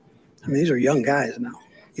these are young guys now,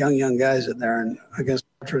 young guys in there, and against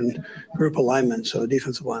veteran group alignment, so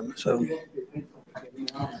defensive alignment. So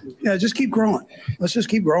yeah, just keep growing. Let's just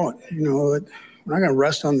keep growing. We're not going to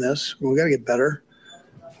rest on this. We got to get better.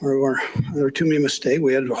 There were too many mistakes.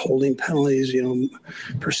 We had holding penalties,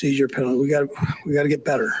 procedure penalties. We got to get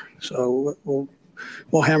better. So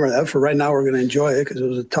we'll hammer that. For right now, we're going to enjoy it because it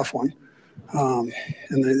was a tough one. And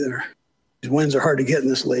these wins are hard to get in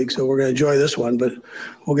this league, so we're going to enjoy this one. But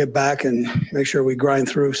we'll get back and make sure we grind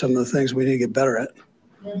through some of the things we need to get better at.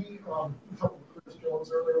 Andy, talking to Chris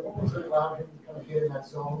Jones earlier, what was it allowing him to kind of get in that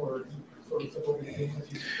zone, or sort of took over the game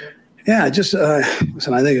as you said? Yeah, just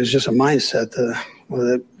listen. I think it was just a mindset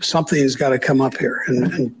that something's got to come up here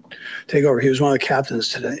and take over. He was one of the captains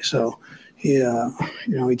today, so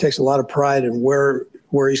he takes a lot of pride in where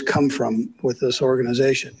he's come from with this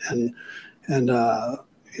organization, and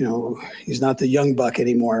he's not the young buck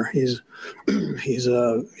anymore. He's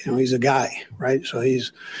a guy, right? So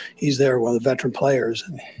he's there with the veteran players,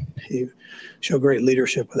 and he showed great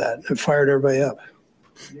leadership with that and fired everybody up.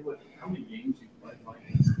 How many games you played like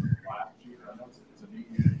last year? I know it's a new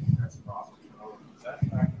year. That's possible. Does that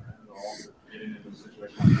factor in at all getting into the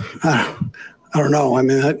situation? I don't know. I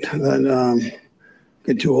mean, that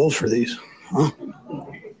get too old for these, huh?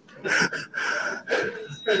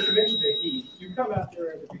 Coach, you mentioned the Heat. You come out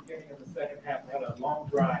there at the beginning of the second half, had a long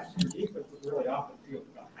drive. Your defense was really off the field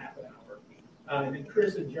for about half an hour. And then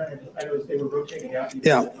Chris and Jeremy, I noticed they were rotating out.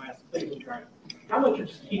 Last Cleveland drive. How much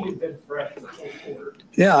has he been fresh in the fourth quarter?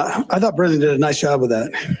 Yeah, I thought Brendan did a nice job with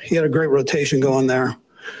that. He had a great rotation going there,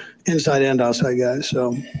 inside and outside guys.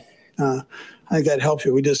 So I think that helps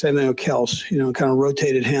you. We did the same thing with Kels, kind of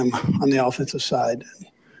rotated him on the offensive side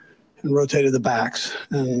and rotated the backs.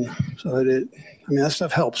 And so that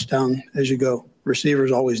stuff helps down as you go.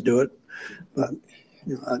 Receivers always do it, but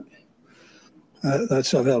that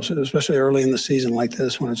stuff helps, especially early in the season like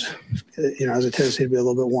this when it's, has a tendency to be a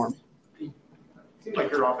little bit warm. It seemed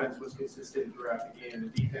like your offense was consistent throughout the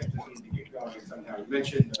game. The defense just needed to get going somehow. You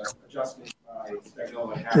mentioned adjustments by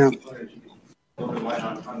Spagnuolo and Harris. A little bit light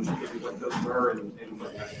on what those were and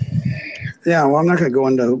whatnot. Yeah, well, I'm not going to go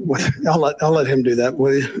into what I'll let him do that.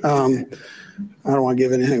 I don't want to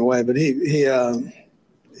give anything away, but he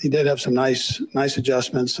did have some nice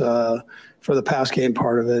adjustments for the pass game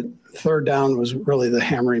part of it. Third down was really the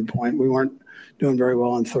hammering point. We weren't doing very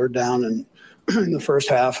well on third down and in the first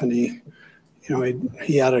half, and he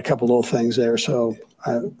added a couple little things there. So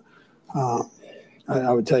I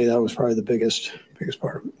would tell you that was probably the biggest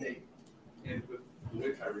part of it. And with the way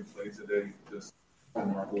Tyreek played today, just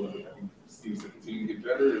remarkable. I think seems to continue to get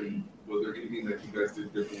better. And was there anything that you guys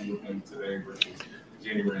did differently with him today versus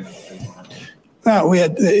January and the same time? There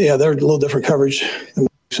were a little different coverage than we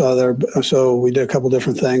saw there. So we did a couple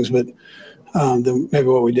different things, but than maybe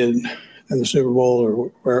what we did in the Super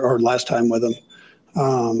Bowl or last time with him.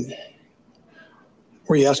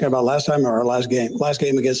 Were you asking about last time or our last game? Last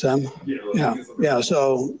game against them? Yeah.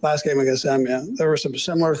 So last game against them, there were some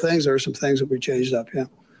similar things. There were some things that we changed up. Yeah,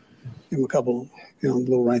 give them a couple,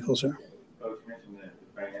 little wrinkles there. Coach mentioned that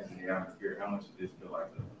the fans and the atmosphere. How much did this feel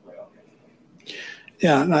like the playoff game?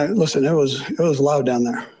 Yeah, and listen, it was loud down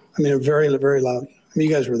there. I mean, very, very loud. I mean,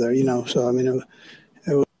 you guys were there, So I mean, it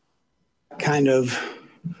was that kind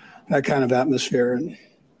of atmosphere, and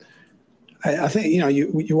I think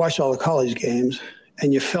you watched all the college games.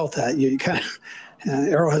 And you felt that you kind of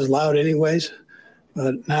Arrowhead's loud anyways,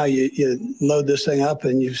 but now you load this thing up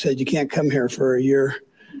and you said you can't come here for a year,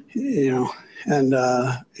 and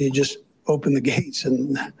you just open the gates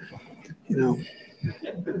and here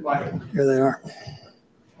they are.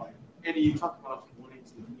 Andy, you talked about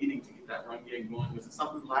needing to get that run game going. Was it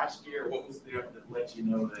something last year? What was there that let you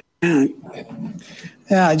know that?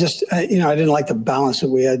 Yeah, I didn't like the balance that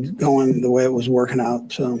we had going the way it was working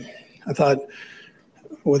out. So I thought,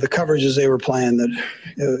 with the coverages they were playing, that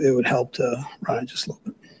it would help to run it just a little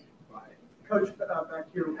bit. Coach, back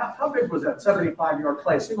here, how big was that 75-yard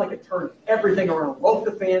play? It seemed like it turned everything around, woke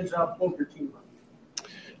the fans up, woke your team up.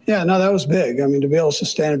 Yeah, no, that was big. I mean, to be able to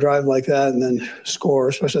sustain a drive like that and then score,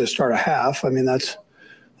 especially to start a half, I mean, that's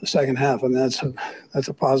the second half. I mean, that's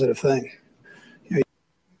a positive thing.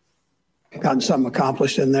 Gotten something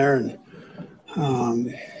accomplished in there,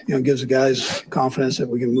 and gives the guys confidence that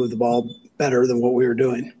we can move the ball better than what we were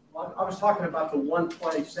doing. Well, I was talking about the one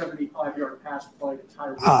play, 75-yard pass play to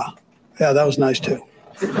Tyreek. Yeah, that was nice too.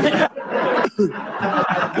 Yeah,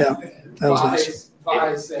 that was nice.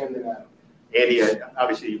 Andy,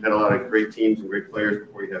 obviously you've had a lot of great teams and great players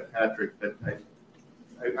before you have Patrick, but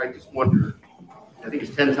I just wonder, I think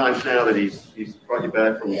it's 10 times now that he's brought you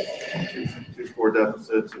back from two score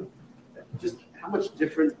deficits, and just how much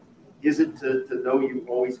different is it to know you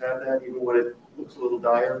always have that, even when it looks a little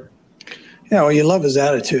dire? Yeah, well, you love his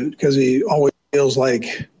attitude because he always feels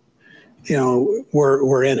like,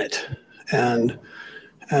 we're in it, and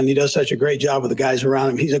he does such a great job with the guys around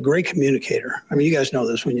him. He's a great communicator. I mean, you guys know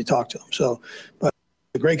this when you talk to him. So, but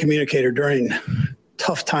a great communicator during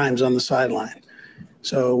tough times on the sideline.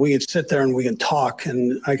 So we can sit there and we can talk,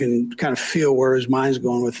 and I can kind of feel where his mind's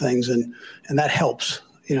going with things, and that helps.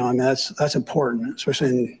 That's important, especially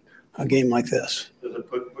in a game like this. Does it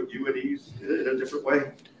put you at ease in a different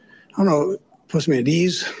way? I don't know, it puts me at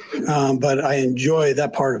ease, but I enjoy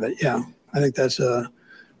that part of it. Yeah, I think that's a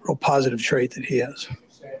real positive trait that he has.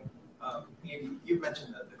 Andy, you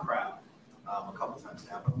mentioned the crowd a couple times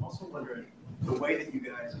now, but I'm also wondering, the way that you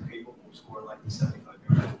guys are able to score like the 75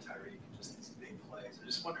 yards with Tyreek, just these big plays, I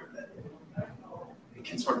just wonder if that, I don't know, it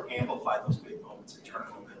can sort of amplify those big moments and turn a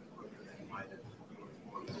little bit quicker than it might have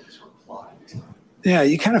sort of plotted. Yeah,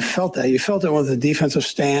 you kind of felt that. You felt it with the defensive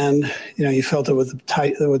stand. You felt it with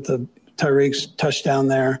the Tyreek's touchdown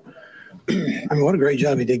there. I mean, what a great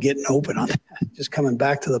job he did getting open on that, just coming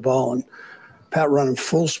back to the ball and Pat running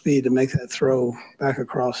full speed to make that throw back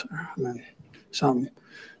across there. I mean, something.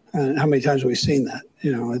 And how many times have we seen that?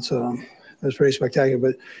 It's pretty spectacular.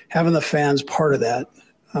 But having the fans part of that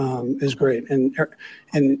is great. And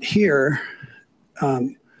here at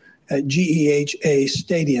GEHA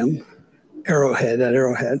Stadium, Arrowhead.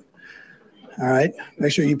 All right,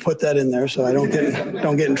 make sure you put that in there so I don't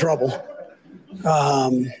get in trouble.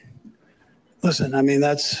 Listen, I mean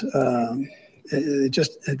that's it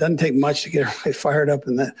doesn't take much to get everybody fired up,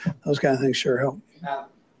 and those kind of things sure help.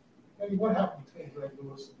 Maybe what happened between Greg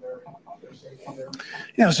Lewis and their safety there?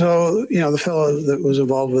 Yeah, so the fellow that was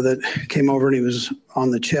involved with it came over and he was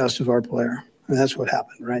on the chest of our player. And that's what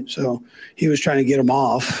happened, right? So he was trying to get him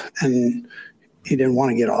off, and he didn't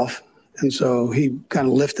want to get off, and so he kind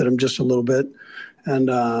of lifted him just a little bit, and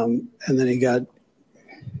then he got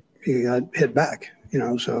hit back,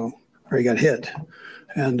 or he got hit,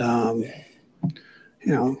 and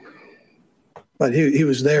but he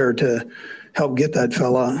was there to help get that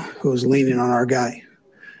fella who was leaning on our guy.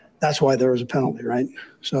 That's why there was a penalty, right?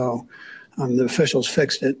 So the officials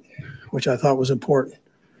fixed it, which I thought was important.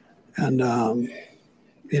 And,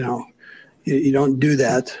 you don't do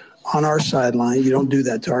that on our sideline. You don't do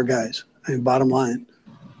that to our guys. I mean, bottom line.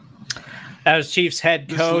 That was Chiefs head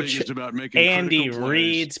coach Andy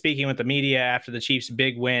Reid speaking with the media after the Chiefs'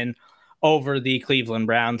 big win over the Cleveland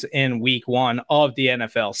Browns in week 1 of the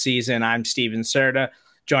NFL season. I'm Steven Serda,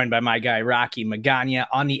 joined by my guy Rocky Magana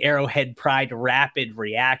on the Arrowhead Pride Rapid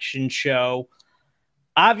Reaction Show.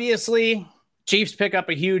 Obviously, Chiefs pick up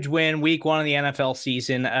a huge win week 1 of the NFL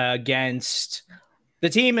season against the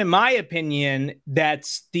team, in my opinion,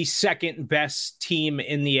 that's the second best team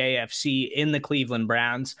in the AFC in the Cleveland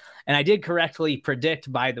Browns. And I did correctly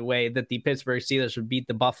predict, by the way, that the Pittsburgh Steelers would beat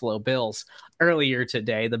the Buffalo Bills earlier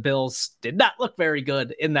today. The Bills did not look very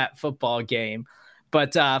good in that football game,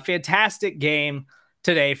 but fantastic game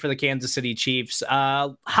today for the Kansas City Chiefs.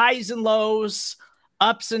 Highs and lows,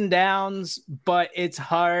 ups and downs, but it's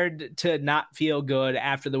hard to not feel good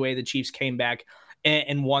after the way the Chiefs came back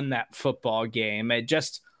and won that football game. It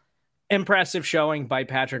just impressive showing by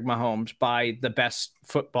Patrick Mahomes, by the best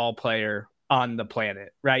football player on the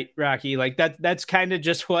planet, right, Rocky? Like that's kind of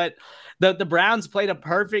just what the Browns played a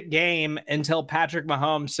perfect game until Patrick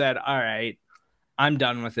Mahomes said, all right, I'm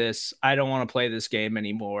done with this. I don't want to play this game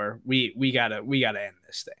anymore. We gotta end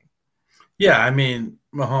this thing. Yeah, I mean,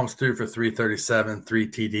 Mahomes threw for 337, 3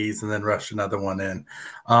 TDs, and then rushed another one in.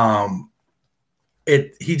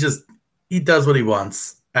 He does what he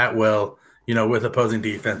wants at will, with opposing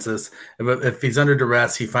defenses. If he's under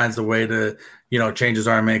duress, he finds a way to, change his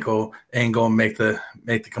arm angle and make the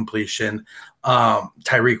completion.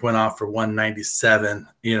 Tyreek went off for 197,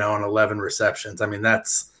 on 11 receptions. I mean,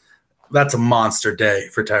 that's a monster day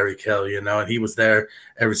for Tyreek Hill, and he was there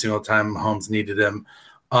every single time Mahomes needed him.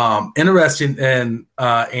 Interesting in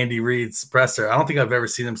Andy Reid's presser. I don't think I've ever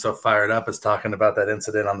seen him so fired up as talking about that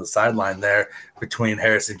incident on the sideline there between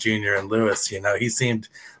Harrison Jr. and Lewis. He seemed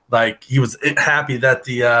like he was happy that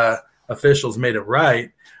the officials made it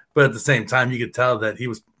right, but at the same time, you could tell that he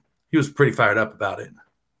was pretty fired up about it.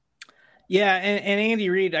 Yeah, and Andy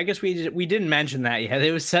Reid, I guess we didn't mention that yet.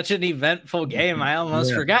 It was such an eventful game. I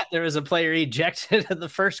almost forgot there was a player ejected in the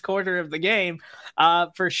first quarter of the game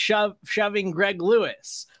for shoving Greg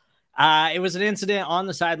Lewis. It was an incident on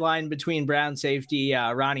the sideline between Brown safety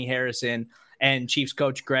Ronnie Harrison and Chiefs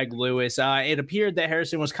coach Greg Lewis. It appeared that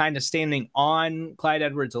Harrison was kind of standing on Clyde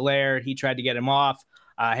Edwards-Helaire. He tried to get him off.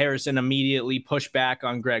 Harrison immediately pushed back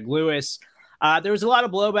on Greg Lewis. There was a lot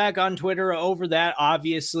of blowback on Twitter over that,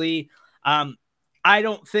 obviously. I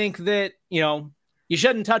don't think that, you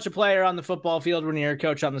shouldn't touch a player on the football field when you're a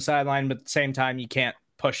coach on the sideline, but at the same time, you can't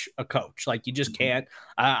push a coach. Like, you just can't.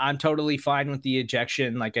 I'm totally fine with the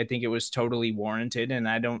ejection. Like, I think it was totally warranted, and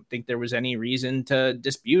I don't think there was any reason to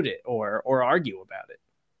dispute it or argue about it.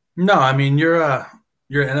 No, I mean, you're an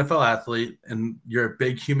NFL athlete, and you're a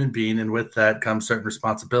big human being, and with that comes certain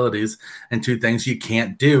responsibilities and 2 things you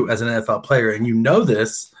can't do as an NFL player. And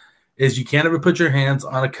this is you can't ever put your hands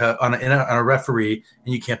on a referee,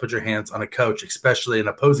 and you can't put your hands on a coach, especially an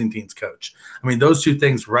opposing team's coach. I mean, those 2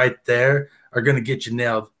 things right there are going to get you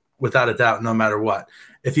nailed without a doubt, no matter what.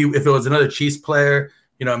 If it was another Chiefs player,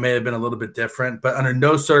 it may have been a little bit different. But under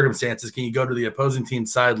no circumstances can you go to the opposing team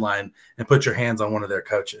sideline and put your hands on one of their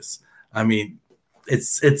coaches. I mean, it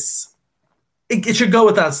should go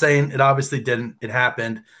without saying. It obviously didn't. It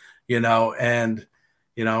happened, and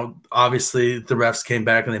obviously the refs came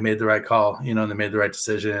back and they made the right call, and they made the right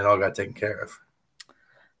decision, and it all got taken care of.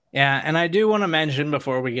 Yeah, and I do want to mention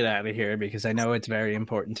before we get out of here, because I know it's very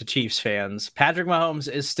important to Chiefs fans, Patrick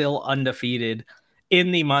Mahomes is still undefeated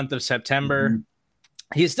in the month of September. Mm-hmm.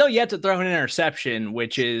 He's still yet to throw an interception,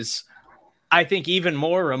 which is, I think, even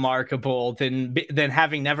more remarkable than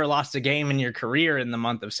having never lost a game in your career in the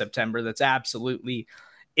month of September. That's absolutely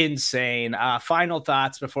insane. Final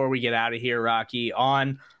thoughts before we get out of here, Rocky,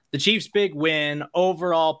 on the Chiefs' big win,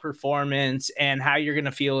 overall performance, and how you're going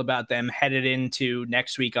to feel about them headed into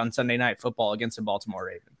next week on Sunday Night Football against the Baltimore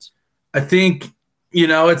Ravens. I think,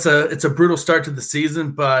 it's a brutal start to the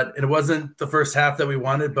season, but it wasn't the first half that we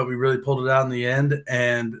wanted, but we really pulled it out in the end.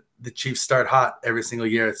 And the Chiefs start hot every single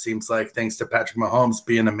year, it seems like, thanks to Patrick Mahomes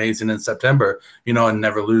being amazing in September, and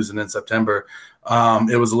never losing in September.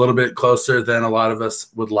 It was a little bit closer than a lot of us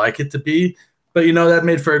would like it to be. But, that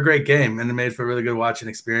made for a great game, and it made for a really good watching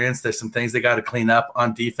experience. There's some things they got to clean up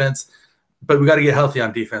on defense, but we got to get healthy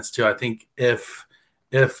on defense too. I think if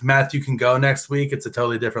Matthew can go next week, it's a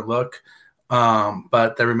totally different look.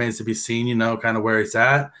 But that remains to be seen, kind of where he's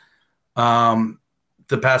at.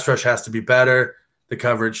 The pass rush has to be better. The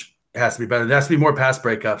coverage has to be better. There has to be more pass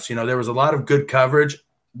breakups. There was a lot of good coverage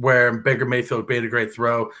where Baker Mayfield made a great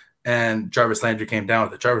throw and Jarvis Landry came down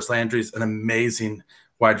with it. Jarvis Landry's an amazing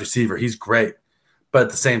wide receiver. He's great. But at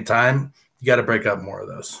the same time, you got to break up more of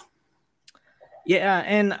those. Yeah,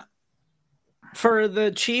 and for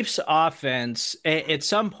the Chiefs offense, at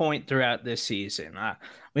some point throughout this season,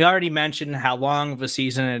 we already mentioned how long of a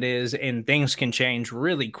season it is, and things can change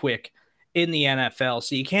really quick in the NFL.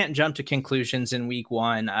 So you can't jump to conclusions in week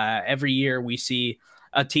one. Every year we see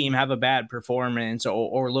a team have a bad performance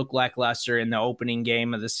or look lackluster in the opening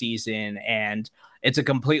game of the season, and it's a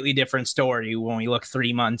completely different story when we look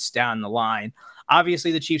 3 months down the line.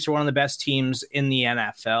 Obviously, the Chiefs are one of the best teams in the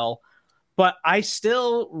NFL, but I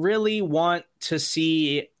still really want to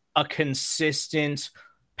see a consistent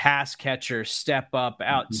pass catcher step up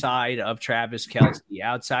outside of Travis Kelce,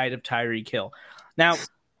 outside of Tyreek Hill. Now,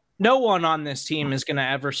 no one on this team is going to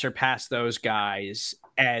ever surpass those guys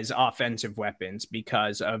as offensive weapons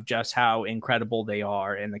because of just how incredible they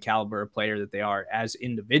are and the caliber of player that they are as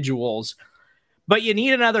individuals. But you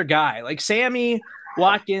need another guy. Like Sammy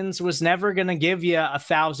Watkins was never going to give you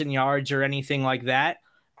 1,000 yards or anything like that.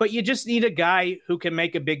 But you just need a guy who can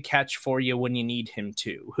make a big catch for you when you need him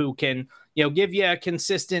to, who can, give you a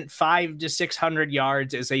consistent 500 to 600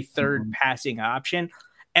 yards as a third passing option.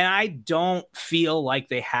 And I don't feel like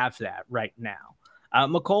they have that right now.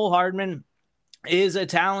 McCole Hardman is a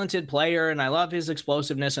talented player, and I love his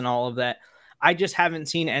explosiveness and all of that. I just haven't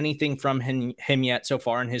seen anything from him yet so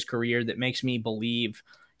far in his career that makes me believe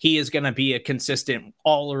he is going to be a consistent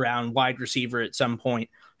all-around wide receiver at some point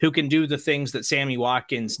who can do the things that Sammy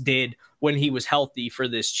Watkins did when he was healthy for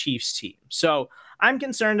this Chiefs team. So I'm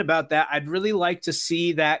concerned about that. I'd really like to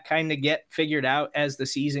see that kind of get figured out as the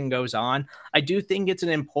season goes on. I do think it's an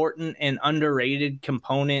important and underrated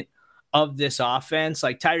component of this offense.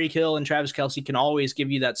 Like Tyreek Hill and Travis Kelce can always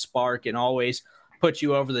give you that spark and always put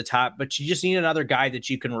you over the top, but you just need another guy that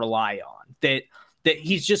you can rely on, that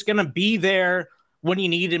he's just going to be there when you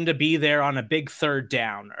need him to be there on a big third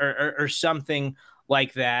down or something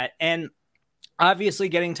like that. And obviously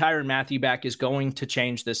getting Tyrann Mathieu back is going to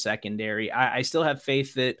change the secondary. I still have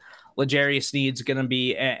faith that L'Jarius Sneed's going to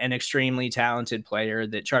be an extremely talented player,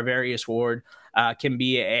 that Charvarius Ward can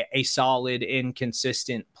be a solid and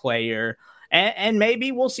consistent player. And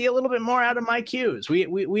maybe we'll see a little bit more out of Mike Hughes.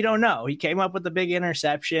 We don't know. He came up with a big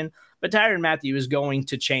interception, but Tyrann Mathieu is going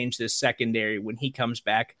to change this secondary when he comes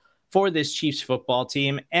back for this Chiefs football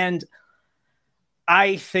team. And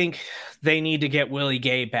I think they need to get Willie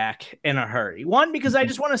Gay back in a hurry. One, because I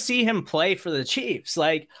just want to see him play for the Chiefs.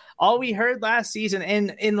 Like all we heard last season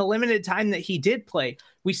and in the limited time that he did play,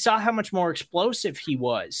 we saw how much more explosive he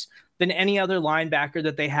was than any other linebacker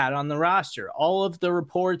that they had on the roster. All of the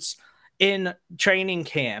reports in training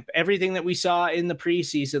camp, everything that we saw in the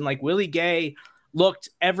preseason, like Willie Gay looked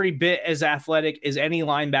every bit as athletic as any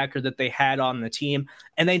linebacker that they had on the team.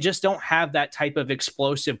 And they just don't have that type of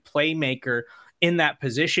explosive playmaker in that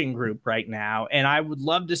position group right now. And I would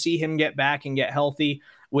love to see him get back and get healthy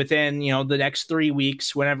within, the next 3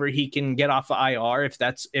 weeks, whenever he can get off of IR,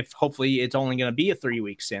 if hopefully it's only going to be a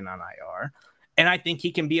 3-week stint on IR. And I think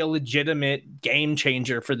he can be a legitimate game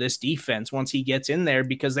changer for this defense once he gets in there,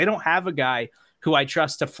 because they don't have a guy who I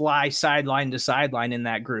trust to fly sideline to sideline in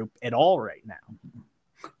that group at all right now.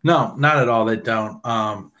 No, not at all. They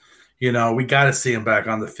don't. We got to see him back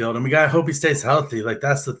on the field, and we got to hope he stays healthy. Like,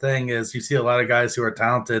 that's the thing is you see a lot of guys who are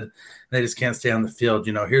talented, and they just can't stay on the field.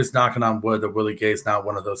 Here's knocking on wood that Willie Gay's not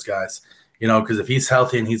one of those guys, because if he's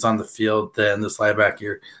healthy and he's on the field, then this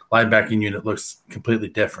linebacking unit looks completely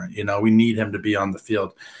different. We need him to be on the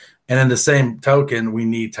field. And in the same token, we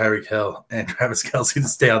need Tyreek Hill and Travis Kelce to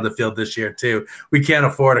stay on the field this year too. We can't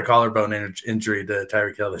afford a collarbone injury to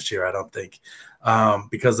Tyreek Hill this year, I don't think.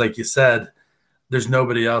 Because like you said, there's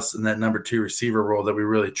nobody else in that number 2 receiver role that we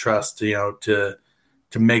really trust, to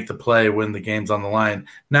make the play when the game's on the line.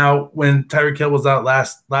 Now, when Tyreek Hill was out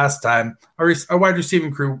last time, our wide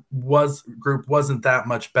receiving group wasn't that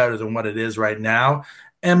much better than what it is right now,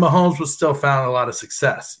 and Mahomes was still found a lot of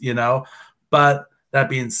success, But that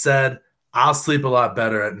being said, I'll sleep a lot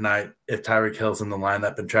better at night if Tyreek Hill's in the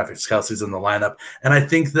lineup and Travis Kelce's in the lineup. And I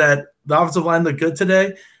think that the offensive line looked good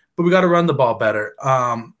today, but we got to run the ball better.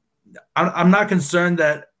 I'm not concerned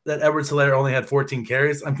that Edwards-Helaire only had 14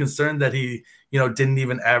 carries. I'm concerned that he, didn't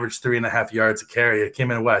even average 3.5 yards a carry. It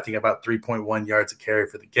came in I think about 3.1 yards a carry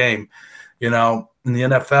for the game. In the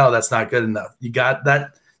NFL, that's not good enough. You got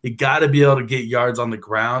to be able to get yards on the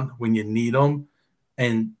ground when you need them,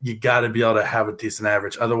 and you got to be able to have a decent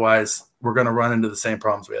average. Otherwise, we're going to run into the same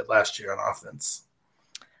problems we had last year on offense.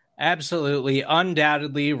 Absolutely,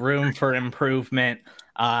 undoubtedly room for improvement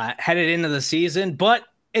headed into the season, but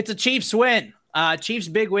it's a Chiefs win. Chiefs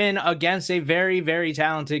big win against a very, very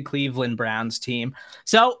talented Cleveland Browns team.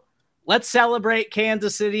 So let's celebrate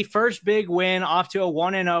Kansas City. First big win, off to a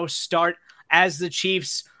 1-0 start as the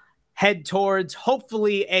Chiefs head towards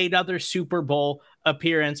hopefully another Super Bowl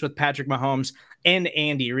appearance with Patrick Mahomes and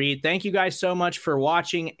Andy Reid. Thank you guys so much for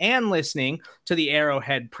watching and listening to the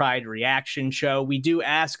Arrowhead Pride Reaction Show. We do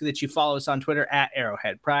ask that you follow us on Twitter at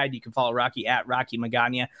Arrowhead Pride. You can follow Rocky at Rocky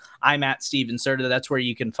Magana. I'm at Steven Serda. That's where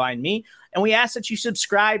you can find me. And we ask that you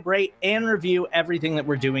subscribe, rate, and review everything that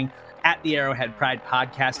we're doing at the Arrowhead Pride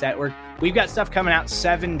Podcast Network. We've got stuff coming out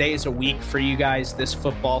 7 days a week for you guys this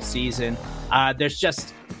football season. There's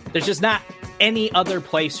just not any other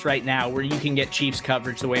place right now where you can get Chiefs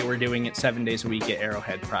coverage the way we're doing it 7 days a week at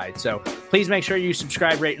Arrowhead Pride. So please make sure you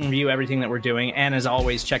subscribe, rate, and review everything that we're doing. And as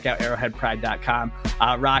always, check out arrowheadpride.com.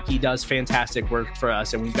 Rocky does fantastic work for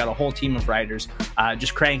us, and we've got a whole team of writers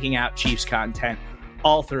just cranking out Chiefs content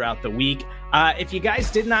all throughout the week. If you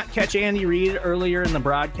guys did not catch Andy Reid earlier in the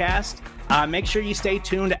broadcast, make sure you stay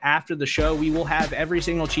tuned after the show. We will have every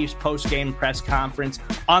single Chiefs post-game press conference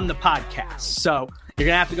on the podcast. So you're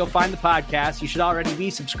going to have to go find the podcast. You should already be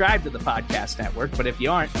subscribed to the podcast network, but if you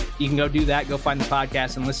aren't, you can go do that. Go find the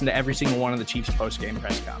podcast and listen to every single one of the Chiefs post-game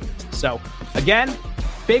press conferences. So again,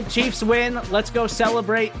 big Chiefs win. Let's go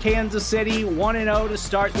celebrate Kansas City 1-0 to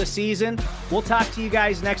start the season. We'll talk to you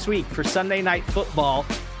guys next week for Sunday Night Football,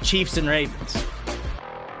 Chiefs and Ravens.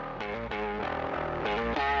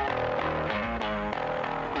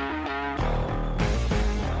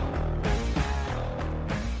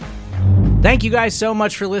 Thank you guys so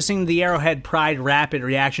much for listening to the Arrowhead Pride Rapid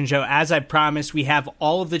Reaction Show. As I promised, we have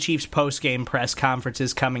all of the Chiefs post-game press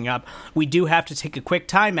conferences coming up. We do have to take a quick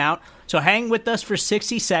timeout, so hang with us for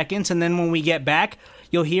 60 seconds, and then when we get back,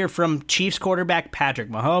 you'll hear from Chiefs quarterback Patrick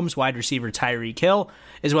Mahomes, wide receiver Tyreek Hill,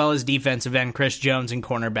 as well as defensive end Chris Jones and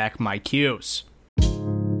cornerback Mike Hughes.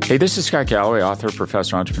 Hey, this is Scott Galloway, author,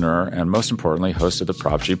 professor, entrepreneur, and most importantly, host of the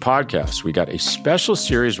Prop G podcast. We got a special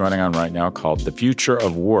series running on right now called The Future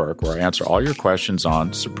of Work, where I answer all your questions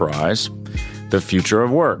on, surprise, the future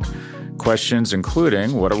of work. Questions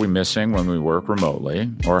including, what are we missing when we work remotely?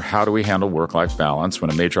 Or how do we handle work-life balance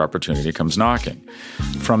when a major opportunity comes knocking?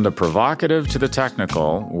 From the provocative to the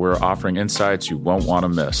technical, we're offering insights you won't want to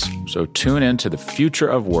miss. So tune in to The Future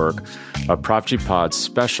of Work, a Prop G Pod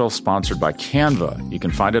special sponsored by Canva. You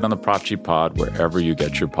can find it on the Prop G Pod wherever you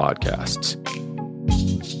get your podcasts.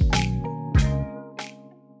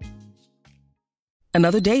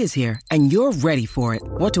 Another day is here, and you're ready for it.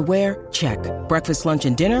 What to wear? Check. Breakfast, lunch,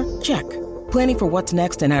 and dinner? Check. Planning for what's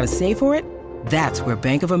next and how to save for it? That's where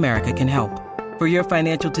Bank of America can help. For your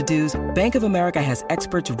financial to-dos, Bank of America has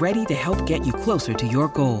experts ready to help get you closer to your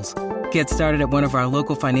goals. Get started at one of our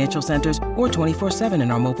local financial centers or 24/7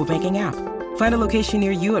 in our mobile banking app. Find a location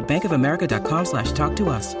near you at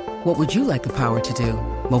bankofamerica.com/talktous. What would you like the power to do?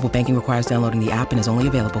 Mobile banking requires downloading the app and is only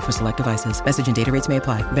available for select devices. Message and data rates may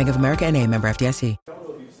apply. Bank of America N.A., member FDIC. I don't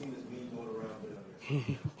know if you've seen this meme going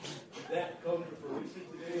around. That coach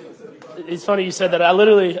for today. It's funny you said that. I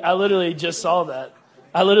literally just saw that.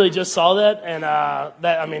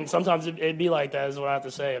 And sometimes it'd be like that is what I have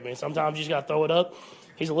to say. I mean, sometimes you just got to throw it up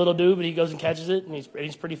He's a little dude, but he goes and catches it, and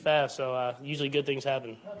he's pretty fast. So usually good things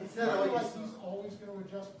happen. Is that like he's always going to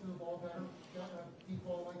adjust to the ball better, deep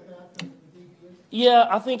ball like that, than the DB is? Yeah,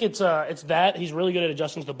 I think it's that he's really good at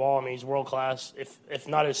adjusting to the ball. I mean, he's world class. If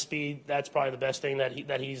not his speed, that's probably the best thing that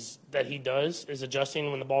he does is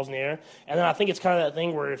adjusting when the ball's in the air. And then I think it's kind of that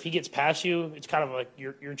thing where if he gets past you, it's kind of like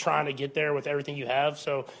you're trying to get there with everything you have.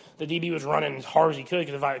 So the DB was running as hard as he could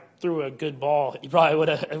because if I threw a good ball, he probably would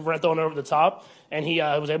have thrown it over the top, and he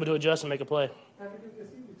was able to adjust and make a play. Patrick,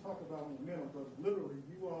 it's easy to talk about momentum, but literally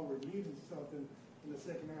you all were needing something in the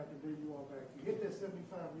second half to bring you all back. You hit that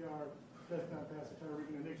 75-yard touchdown pass to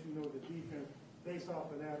Tyreek, and the next you know the defense, based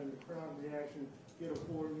off of that and the crowd reaction, get a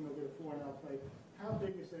 4-and-out play. How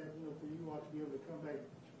big is that, for you all to be able to come back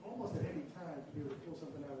almost at any time to be able to pull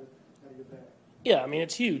something out of your bag? Yeah, I mean,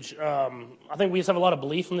 it's huge. I think we just have a lot of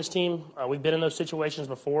belief in this team. We've been in those situations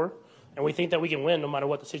before, and we think that we can win no matter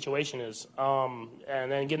what the situation is. And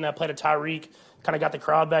then getting that play to Tyreek kind of got the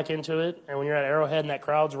crowd back into it. And when you're at Arrowhead and that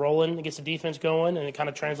crowd's rolling, it gets the defense going, and it kind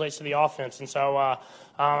of translates to the offense. And so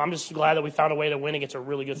I'm just glad that we found a way to win against a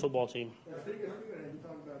really good football team. Yeah, speaking of that, you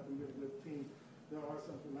talk about the good team. There are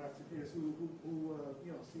some philosophies who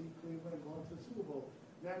see Cleveland going to the Super Bowl.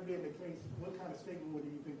 That being the case, what kind of statement do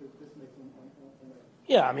you think that this makes on that?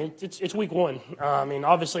 Yeah, I mean, it's week one. I mean,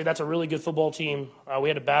 obviously that's a really good football team. We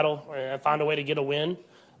had to battle and find a way to get a win.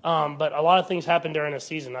 But a lot of things happen during the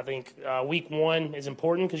season. I think week one is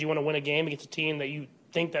important because you want to win a game against a team that you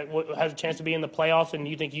think that has a chance to be in the playoffs and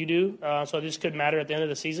you think you do. So this could matter at the end of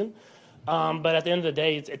the season. But at the end of the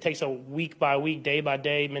day, it takes a week-by-week,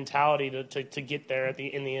 day-by-day mentality to get there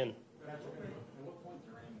in the end. At what point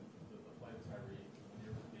during the play with Tyreek, when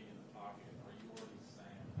you're being in the pocket, are you already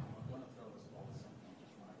saying, I'm going to throw this ball to someone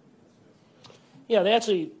just right? Yeah,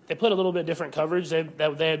 they put a little bit different coverage. They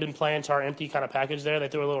had been playing to our empty kind of package there. They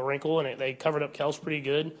threw a little wrinkle, and they covered up Kels pretty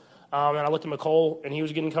good. And I looked at McCole, and he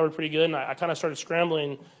was getting covered pretty good, and I kind of started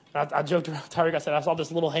scrambling. I joked around Tyreek. I said, I saw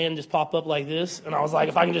this little hand just pop up like this, and I was like,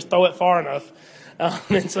 if I can just throw it far enough.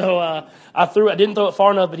 And so I didn't throw it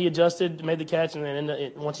far enough, but he adjusted, made the catch, and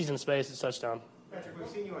then once he's in space, it's touchdown. Patrick, we've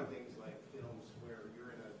seen you on things like films where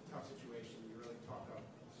you're in a tough situation, you really talk up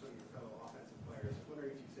some of your fellow offensive players. I was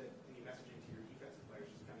wondering if you said any messaging to your defensive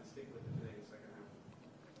players, just kind of stick with it today in the second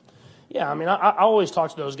half. Yeah, I mean, I always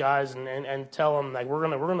talk to those guys and tell them, like, we're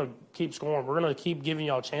gonna keep scoring. We're going to keep giving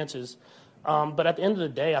y'all chances. But at the end of the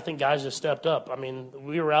day, I think guys just stepped up. I mean,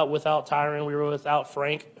 we were out without Tyron. We were without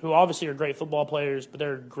Frank, who obviously are great football players, but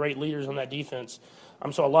they're great leaders on that defense.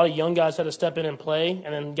 So a lot of young guys had to step in and play,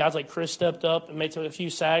 and then guys like Chris stepped up and made a few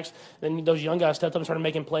sacks. Then those young guys stepped up and started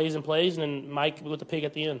making plays, and then Mike with the pick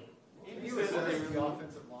at the end. You said the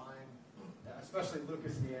offensive line, especially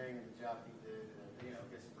Lucas Niang and the job he did,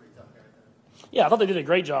 against a pretty tough guy there. Yeah, I thought they did a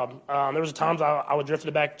great job. There was times I would drift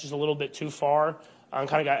it back just a little bit too far.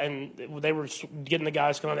 And they were getting the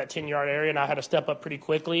guys kind of that 10-yard area, and I had to step up pretty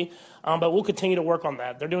quickly. But we'll continue to work on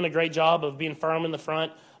that. They're doing a great job of being firm in the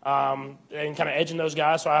front and kind of edging those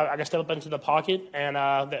guys. So I got to step up into the pocket, and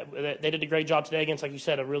they did a great job today against, like you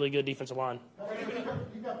said, a really good defensive line.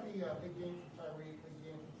 You got the big game from Tyreek, big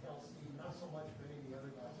game from Kelsey, not so much for any of the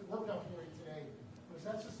other guys. It worked out for you today. Was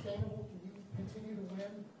that sustainable? Can you continue to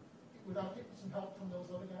win without getting some help from those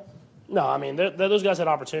other guys? No, I mean, those guys had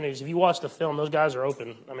opportunities. If you watch the film, those guys are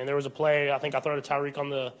open. I mean, there was a play, I think I threw to Tyreek down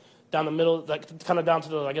the middle, like kind of down to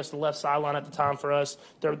the left sideline at the time for us.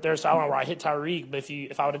 Their sideline where I hit Tyreek, but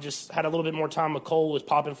if I would have just had a little bit more time, McCole was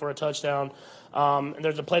popping for a touchdown. And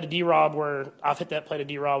there's a play to D-Rob where I've hit that play to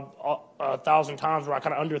D-Rob 1,000 times where I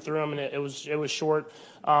kind of underthrew him, and it was short.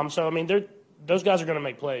 So, I mean, those guys are going to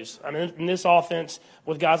make plays. I mean, in this offense,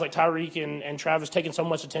 with guys like Tyreek and Travis taking so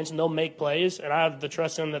much attention, they'll make plays, and I have the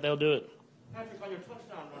trust in them that they'll do it. Patrick, on your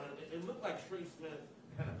touchdown run, it looked like Trey Smith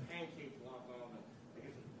had a pancake block on the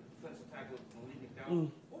defensive tackle leading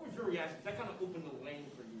down. What was your reaction? That kind of opened the lane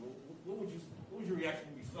for you. What was your reaction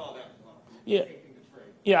when you saw that block?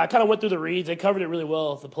 Yeah, I kind of went through the reads. They covered it really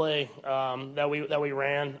well, the play that we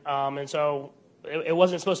ran, and so it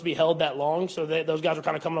wasn't supposed to be held that long. So those guys were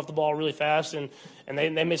kind of coming off the ball really fast, and they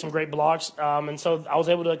made some great blocks. And so I was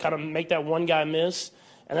able to kind of make that one guy miss,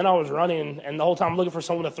 and then I was running, and the whole time looking for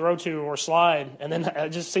someone to throw to or slide, and then it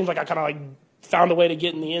just seems like I kind of found a way to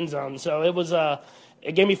get in the end zone. So it was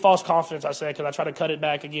it gave me false confidence, I said, because I tried to cut it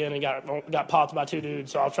back again and got popped by two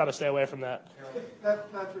dudes. So I'll try to stay away from that.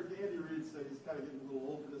 Patrick, Andy Reid said he's kind of getting a little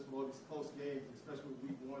old for this one, these close games, especially with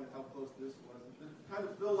week one and how close this was. Does it kind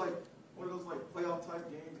of feel like one of those playoff type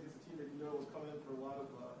games against a team that was coming in for a lot of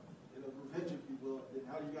revenge, if you will? And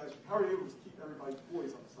how are you able to keep everybody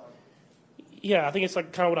poised on the sideline? Yeah, I think it's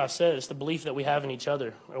like kind of what I said. It's the belief that we have in each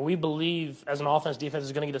other. We believe as an offense, defense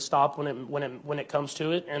is going to get a stop when it comes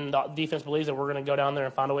to it, and the defense believes that we're going to go down there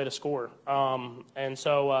and find a way to score. And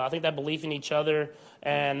so I think that belief in each other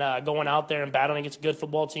and going out there and battling against a good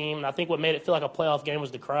football team. And I think what made it feel like a playoff game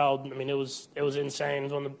was the crowd. I mean, it was insane.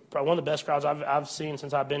 It was one of the best crowds I've seen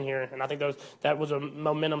since I've been here, and I think that was a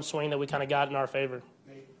momentum swing that we kind of got in our favor.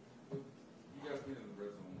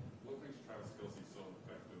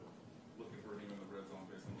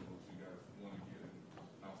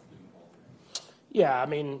 Yeah, I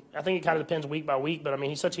mean, I think it kind of depends week by week, but I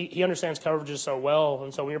mean, he understands coverages so well,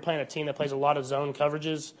 and so when you're playing a team that plays a lot of zone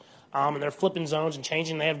coverages, and they're flipping zones and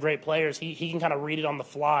changing, they have great players. He can kind of read it on the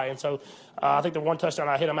fly, and so I think the one touchdown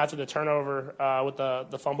I hit him after the turnover with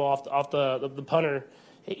the fumble off the punter,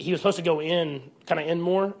 he was supposed to go in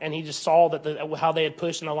more, and he just saw that how they had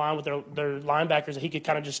pushed in the line with their linebackers that he could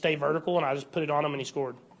kind of just stay vertical, and I just put it on him and he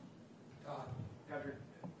scored. Patrick,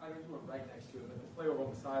 I think you were right next to him, but the play over on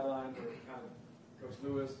the sideline where kind of Coach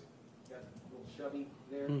Lewis got a little chubby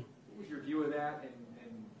there. What was your view of that,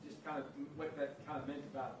 and just kind of what that kind of meant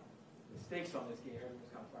about the stakes on this game? Everyone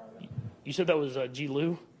was kind of fired up. You said that was G.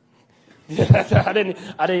 Lou? I didn't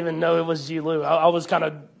even know it was G. Lou. I was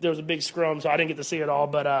there was a big scrum, so I didn't get to see it all.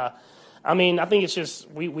 But I mean, I think it's just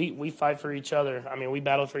we fight for each other. I mean, we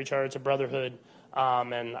battle for each other. It's a brotherhood.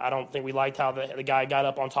 And I don't think we liked how the guy got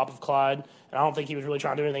up on top of Clyde. And I don't think he was really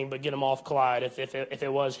trying to do anything but get him off Clyde if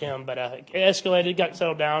it was him. But it escalated, got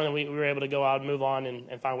settled down, and we were able to go out and move on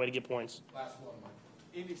and find a way to get points. Last one, Mike.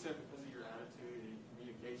 Andy said because of your attitude and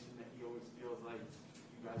communication that he always feels like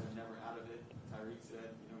you guys are never out of it. Tyreek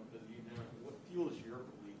said, because you never. What fuels your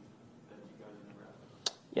belief that you guys are never out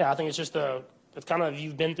of it? Yeah, I think it's just it's kind of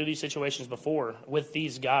you've been through these situations before with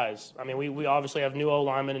these guys. I mean, we obviously have new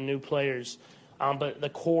O-linemen and new players. But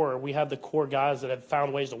we have the core guys that have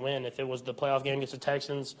found ways to win. If it was the playoff game against the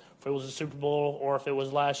Texans, if it was the Super Bowl, or if it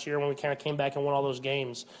was last year when we kind of came back and won all those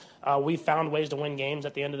games, we found ways to win games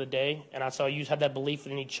at the end of the day. And I saw you had that belief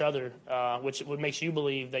in each other, which makes you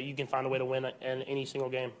believe that you can find a way to win in any single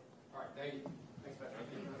game. All right, thank you. Thanks, Patrick.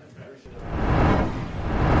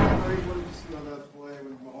 What did you see on that play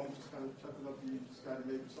when Mahomes just kind of chucked it up to you, just kind of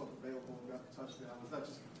made yourself available and got the touchdown? Was that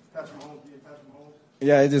just Patrick Mahomes being Patrick Mahomes?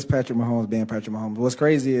 Yeah, it's just Patrick Mahomes being Patrick Mahomes. What's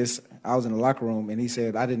crazy is I was in the locker room, and he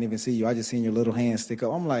said, I didn't even see you. I just seen your little hand stick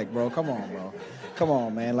up. I'm like, bro, come on, bro. Come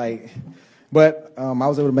on, man. But I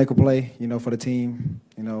was able to make a play, for the team,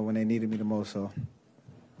 when they needed me the most. So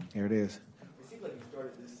here it is. It seems like you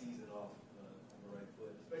started this season off on the right foot,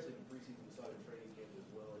 especially in the preseason. We saw the training games as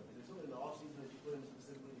well. Is there something in the offseason that you put in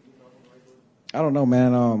specifically to get off on the right foot? I don't know,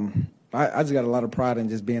 man. I just got a lot of pride in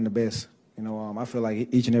just being the best. I feel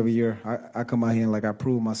like each and every year I come out here and I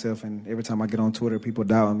prove myself, and every time I get on Twitter, people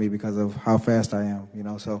doubting me because of how fast I am,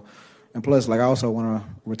 So, and plus, I also want to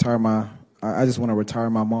retire I just want to retire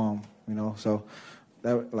my mom, So,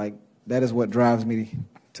 that is what drives me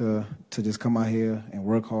to just come out here and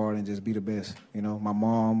work hard and just be the best, My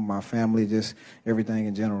mom, my family, just everything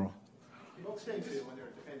in general. When they're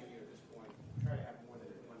defending you at this point, try to have more than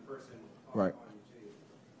one person Right. on you too.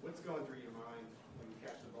 What's going through your mind when you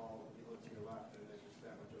catch the ball, you look to your left, and there's just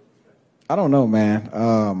that much open space? I don't know,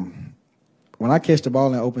 man. When I catch the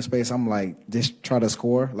ball in open space, I'm just try to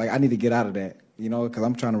score. I need to get out of that, because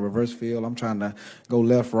I'm trying to reverse field. I'm trying to go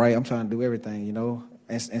left, right. I'm trying to do everything,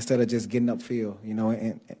 instead of just getting upfield,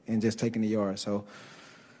 and just taking the yard. So,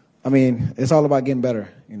 I mean, it's all about getting better,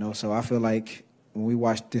 So I feel like when we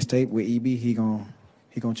watch this tape with EB, he gonna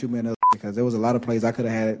chew me another because there was a lot of plays I could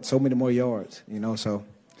have had so many more yards, So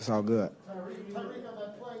it's all good. Tyreek on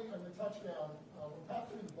that play on the touchdown, when Pat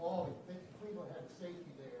threw the ball, I think Cleveland had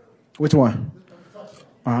safety there. Which one? On the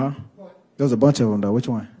touchdown. There was a bunch of them though. Which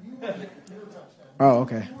one? Your touchdown. Oh,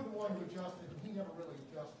 okay. You were the one who adjusted, and he never really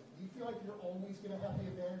adjusted. Do you feel like you're always going to have the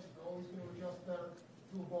advantage? You're always going to adjust better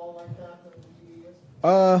to a ball like that than the DB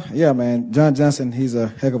is? Yeah, man. John Johnson, he's a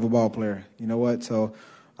heck of a ball player. You know what? So,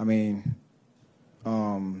 I mean,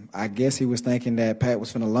 I guess he was thinking that Pat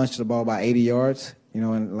was going to launch the ball by 80 yards.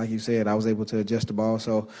 And like you said, I was able to adjust the ball.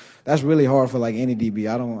 So that's really hard for any DB.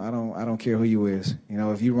 I don't care who you is.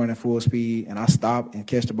 If you're running full speed and I stop and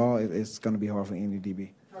catch the ball, it's going to be hard for any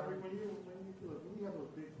DB. Tyreek, when you have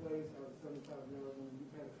those big plays out of 75 yards, and you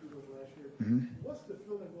had a few of those last year, what's the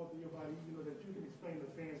feeling going through your body? That you can explain to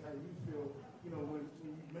fans how you feel. When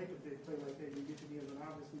you make a big play like that, you get to the end zone.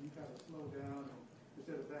 Obviously, you kind of slow down and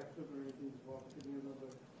instead of back flipping or anything, just walk to the end zone.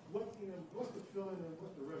 But what's the feeling and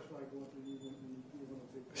what's the rush like going through you when you run a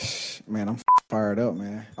big play? Man, I'm fired up,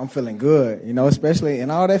 man. I'm feeling good, especially in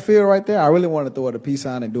all that field right there. I really wanted to throw it a peace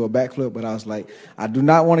sign and do a backflip, but I was like, I do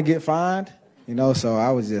not want to get fined, so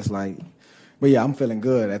I was just But, yeah, I'm feeling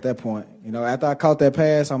good at that point. You know, after I caught that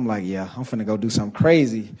pass, I'm like, yeah, I'm finna go do something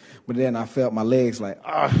crazy. But then I felt my legs like,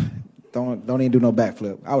 don't even do no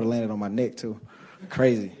backflip. I would have landed on my neck, too.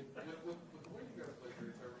 Crazy.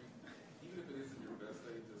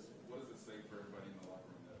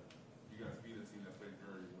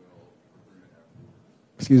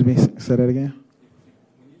 Excuse me, say that again? When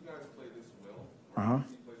you guys play this well, uh-huh.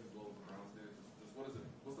 you play as well as the Browns did, what's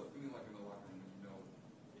the feeling like in the locker room when you know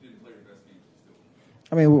you didn't play your best game, but you still?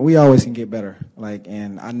 I mean, we always can get better.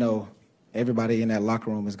 And I know everybody in that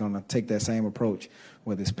locker room is going to take that same approach.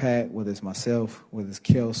 Whether it's Pat, whether it's myself, whether it's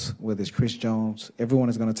Kels, whether it's Chris Jones, everyone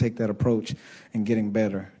is going to take that approach and getting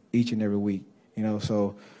better each and every week. You know,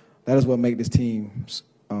 so that is what makes this team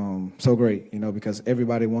so great. You know, because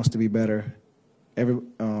everybody wants to be better.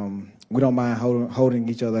 We don't mind holding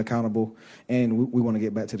each other accountable, and we want to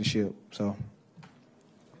get back to the ship. So.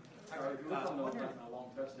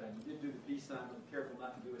 Long touchdown. You did do the peace sign, but be careful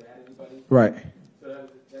not to do it at anybody. Right. So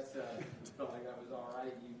that's felt like that was all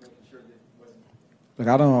right. You making sure that it wasn't. Look,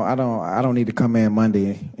 I don't need to come in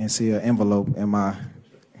Monday and see an envelope in my,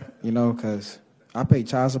 you know, because I pay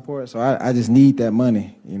child support, so I just need that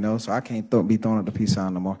money, you know. So I can't be throwing up the peace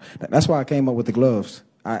sign no more. That's why I came up with the gloves.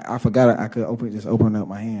 I forgot I could open up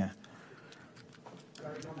my hand.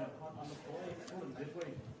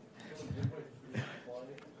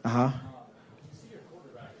 Uh-huh.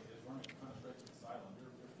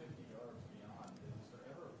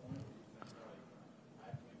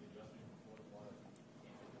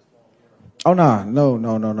 Oh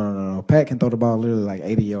no. Pat can throw the ball literally like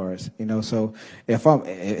 80 yards, you know. So if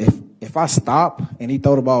I stop and he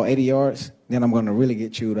throw the ball 80 yards, then I'm gonna really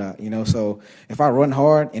get chewed out, you know. So if I run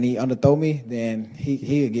hard and he underthrow me, then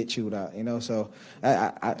he'll get chewed out, you know. So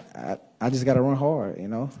I just gotta run hard, you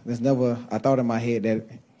know. I thought in my head that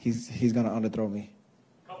he's gonna underthrow me.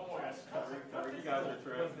 Couple more guys. You guys are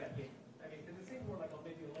terrific. Did it seem more like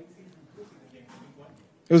maybe a late season game?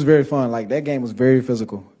 It was very fun. Like, that game was very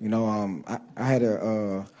physical. You know, I had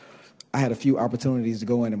a few opportunities to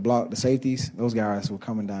go in and block the safeties. Those guys were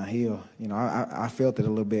coming downhill. You know, I felt it a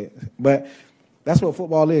little bit. But that's what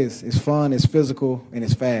football is. It's fun, it's physical, and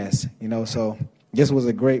it's fast. You know, so this was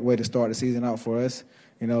a great way to start the season out for us,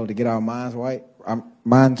 you know, to get our minds right.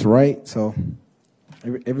 So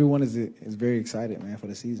everyone is very excited, man, for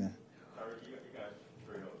the season. You guys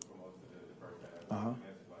straight up promoted the first half. Uh-huh.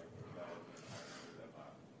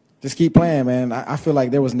 Just keep playing, man. I feel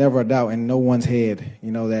like there was never a doubt in no one's head,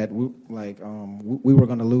 you know, that we were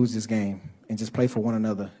going to lose this game and just play for one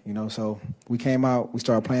another, you know. So we came out, we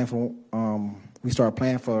started playing for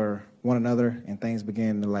one another, and things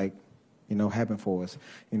began to happen for us.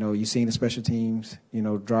 You know, you seen the special teams, you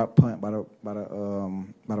know, drop punt by the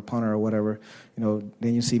punter or whatever. You know,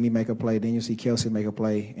 then you see me make a play, then you see Kelsey make a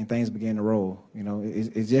play, and things begin to roll. You know,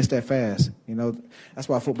 it's just that fast. You know, that's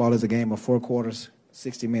why football is a game of 4 quarters.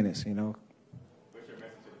 60 minutes, you know. What's your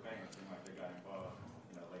message to the fans? They got involved,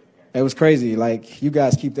 late in the game. It was crazy. Like, you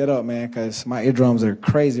guys keep that up, man, because my eardrums are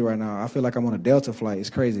crazy right now. I feel like I'm on a Delta flight. It's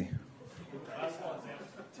crazy. I'm just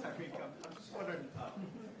wondering,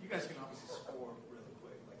 you guys can obviously score really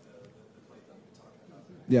quick, like the play that you've been talking about.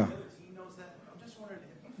 Yeah. The other team knows that. I'm just wondering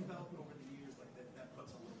if you felt over the years like that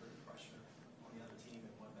puts a little bit of pressure on the other team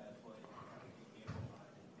and one bad play kind of be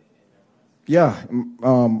amplified in their minds. Yeah,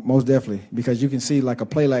 most definitely, because you can see like a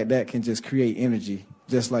play like that can just create energy,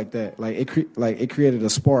 just like that. Like it created a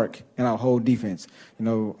spark in our whole defense. You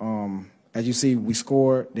know, as you see, we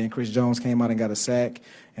scored. Then Chris Jones came out and got a sack,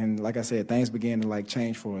 and like I said, things began to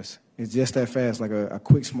change for us. It's just that fast, like a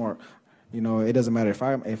quick smart. You know, it doesn't matter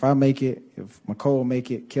if I make it, if McCole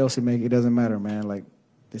make it, Kelsey make it. It doesn't matter, man. Like,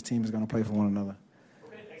 this team is gonna play for one another.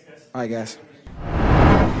 Okay, thanks, guys. All right, guys.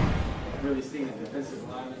 Really seeing a defensive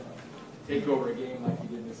lineman take over a game like you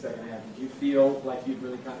did in the second half. Did you feel like you'd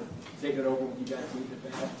really kind of take it over when you guys needed it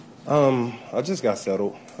bad? I just got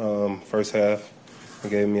settled. First half, it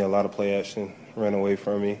gave me a lot of play action, ran away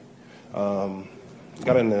from me.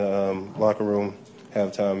 Got in the locker room,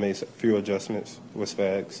 halftime, made a few adjustments with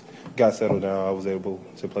Spags. Got settled down. I was able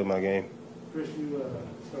to play my game. Chris, you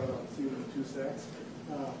started off the season with 2 sacks.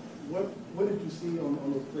 What did you see on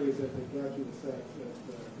those plays that got you the sacks that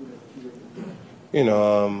you were? You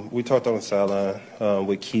know, we talked on the sideline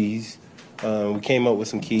with keys. We came up with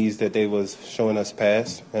some keys that they was showing us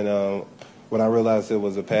pass. And when I realized it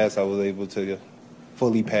was a pass, I was able to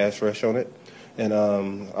fully pass rush on it. And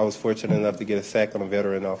I was fortunate enough to get a sack on a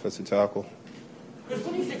veteran offensive tackle. Because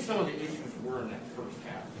what do you think some of the issues were in that first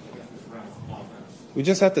half against this Browns offense? We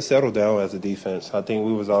just have to settle down as a defense. I think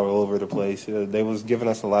we was all over the place. They was giving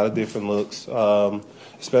us a lot of different looks,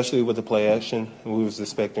 especially with the play action. We was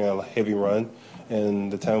expecting a heavy run, and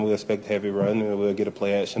the time we expect heavy run, we'll get a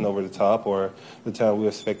play action over the top, or the time we're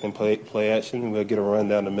expecting play action, we'll get a run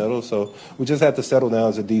down the middle. So we just had to settle down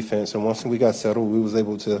as a defense, and once we got settled, we was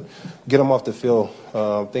able to get them off the field.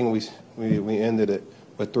 I think we ended it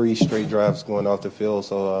with 3 straight drives going off the field.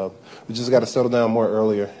 So we just got to settle down more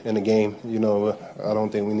earlier in the game. You know, I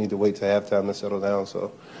don't think we need to wait till halftime to settle down.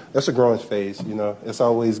 So that's a growing phase. You know, it's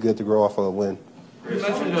always good to grow off of a win. You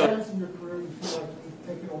mentioned in your career, you feel like you've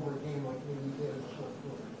taken over a game like you did in the fourth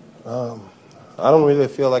quarter? I don't really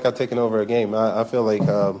feel like I've taken over a game. I feel like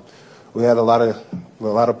we had a lot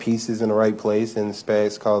of pieces in the right place, and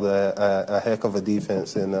Spags called a heck of a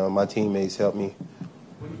defense, and my teammates helped me.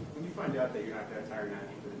 When you find out that you're not going to retire 90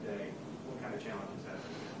 for the day, what kind of challenge is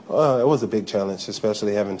that? It was a big challenge,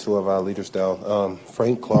 especially having 2 of our leaders down.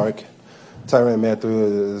 Frank Clark, Tyrann Matthew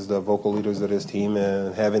is the vocal leaders of this team,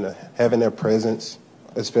 and having their presence,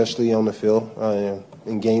 especially on the field,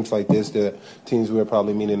 in games like this, the teams we're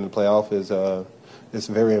probably meeting in the playoff is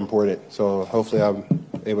very important. So hopefully I'm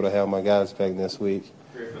able to have my guys back next week.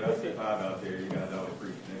 Chris, but I see 5 out there. You guys always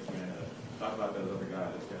preach next man. Talk about those other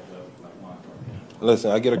guys that stepped up like Montreux.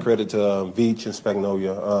 Listen, I get a credit to Veach and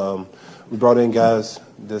Spagnolia. We brought in guys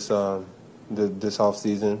this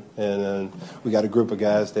offseason, and we got a group of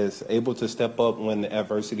guys that's able to step up when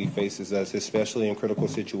adversity faces us, especially in critical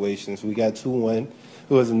situations. We got 2-1,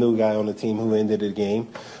 who is a new guy on the team who ended the game.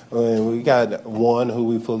 And we got 1 who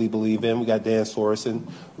we fully believe in. We got Dan Sorensen,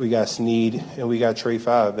 we got Snead, and we got Trey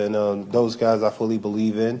 5. And those guys I fully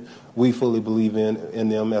believe in. We fully believe in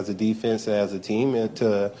them as a defense, as a team, and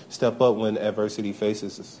to step up when adversity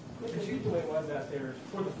faces us. Because you the way it was out there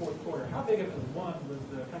for the fourth quarter, how big of a one was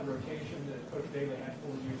the kind of rotation that Coach Daly had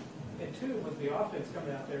for you? And 2, was the offense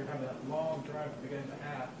coming out there, kind of that long drive at the beginning of the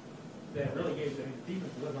half that really gave the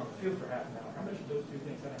defense wasn't on the field for half an hour? How much of those 2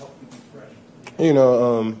 things kind of helped you be fresh? You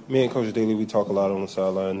know, me and Coach Daly, we talk a lot on the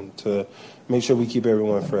sideline to make sure we keep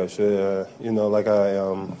everyone fresh. You know, like I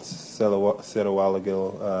said a while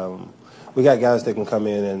ago, we got guys that can come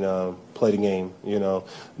in and play the game. You know,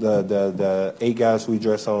 the 8 guys we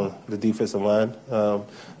dress on the defensive line,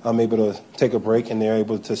 I'm able to take a break and they're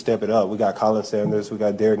able to step it up. We got Colin Sanders, we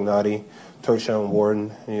got Derek Nottie, Tershawn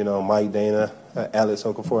Warden, you know, Mike Dana, Alex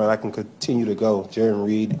Okafor, and I can continue to go, Jaron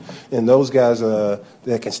Reed. And those guys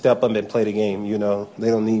that can step up and play the game, you know, they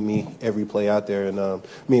don't need me every play out there. And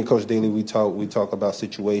me and Coach Daly, we talk about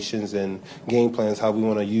situations and game plans, how we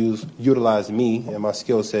want to utilize me and my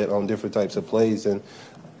skill set on different types of plays. And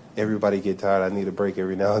everybody get tired. I need a break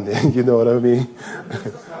every now and then. You know what I mean? That's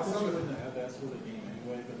sort of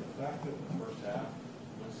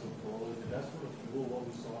fuel what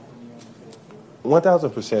we saw from you on the fourth quarter.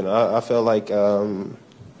 1,000%. I felt like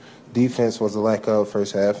defense was a lack of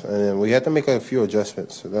first half, and we had to make a few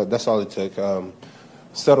adjustments. That's all it took.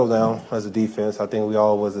 Settle down as a defense. I think we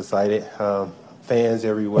all was excited. Fans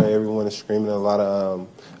everywhere. Everyone is screaming. A lot of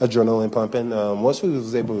adrenaline pumping. Once we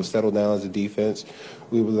was able to settle down as a defense,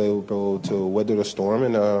 we were able to weather the storm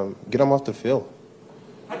and get them off the field.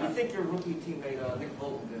 How do you think your rookie teammate Nick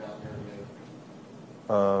Bolton did out there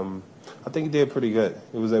today? I think he did pretty good.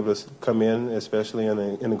 He was able to come in, especially in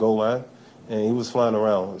the goal line, and he was flying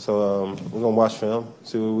around. So we're going to watch film,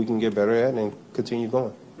 see what we can get better at, and continue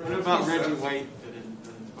going. What about Reggie White that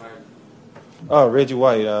inspired you? Oh, Reggie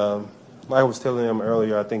White. Like I was telling him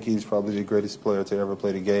earlier, I think he's probably the greatest player to ever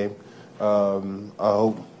play the game. I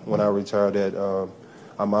hope when I retire that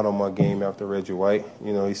I'm out on my game after Reggie White.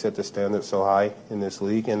 You know, he set the standard so high in this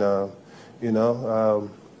league, and,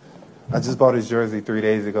 I just bought his jersey 3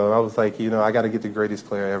 days ago. I was like, you know, I got to get the greatest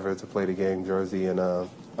player ever to play the game jersey, and I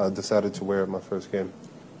decided to wear it my first game.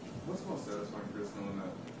 What's most satisfying, Chris, knowing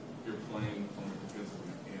that you're playing from a defensive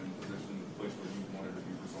end position, the place where you wanted to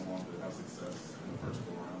be for so long to have success in the first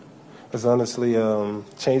go-around? It's honestly,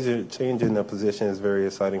 changing the position is very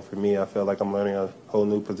exciting for me. I feel like I'm learning a whole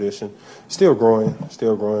new position. Still growing.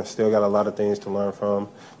 Still got a lot of things to learn from,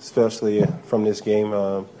 especially from this game.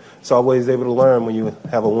 It's always able to learn when you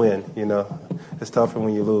have a win, you know. It's tougher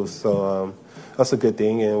when you lose. So that's a good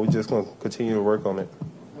thing, and we're just going to continue to work on it.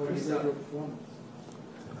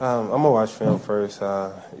 I'm going to watch film first.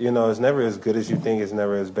 You know, it's never as good as you think. It's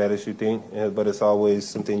never as bad as you think, but it's always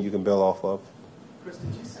something you can build off of. Chris,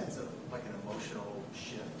 did you sense an emotional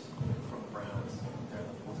shift from the Browns during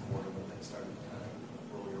the fourth quarter when things started to kind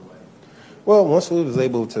of roll your way? Well, once we was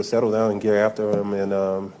able to settle down and get after him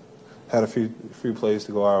and had a few plays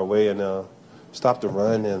to go our way and stop the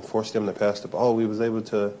run and force them to pass the ball, we was able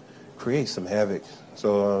to create some havoc.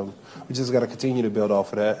 So we just got to continue to build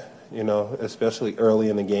off of that, you know, especially early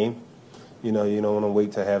in the game. You know, you don't want to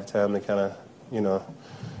wait to halftime to kind of, you know,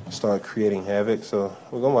 start creating havoc. So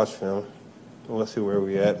we're going to watch film. Let's see where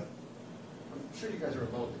we're at. I'm sure you guys are a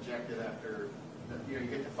little dejected after, you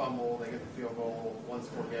get the fumble, they get the field goal,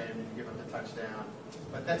 one-score game, and you give up the touchdown.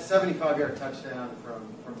 But that 75-yard touchdown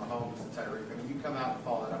from Mahomes to Tyreek, I mean, you come out and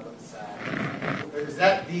follow it up with a sack. Is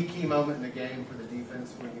that the key moment in the game for the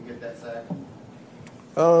defense when you get that sack?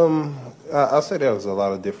 I'll say there was a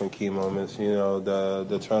lot of different key moments. You know,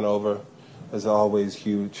 the turnover is always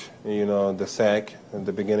huge. You know, the sack at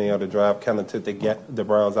the beginning of the drive kind of took the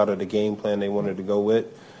Browns out of the game plan they wanted to go with.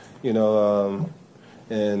 You know,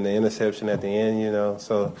 and the interception at the end, you know.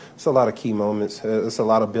 So it's a lot of key moments. It's a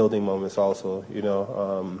lot of building moments also, you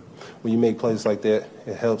know. When you make plays like that,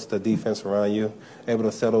 it helps the defense around you, able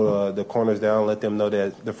to settle the corners down, let them know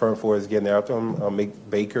that the front four is getting after them, make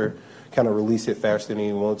Baker kind of release it faster than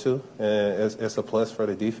you want to. And it's a plus for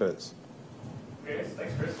the defense. Okay,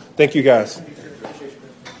 thanks, Chris. Thank you, guys. Great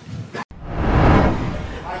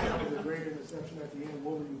interception at the end.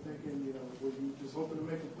 What were you thinking? You know, were you just hoping to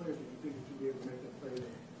make a play, or did you think that you'd be able to make that play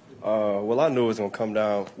there? Well, I knew it was going to come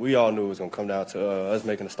down. We all knew it was going to come down to us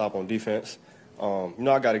making a stop on defense. You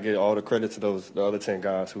know, I got to give all the credit to the other 10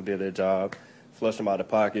 guys who did their job. Flushed him out of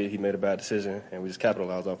the pocket. He made a bad decision, and we just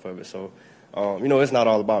capitalized off of it. So, you know, it's not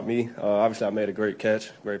all about me. Obviously, I made a great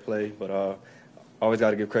catch, great play, but I always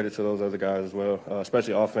got to give credit to those other guys as well,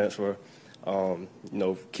 especially offense for, you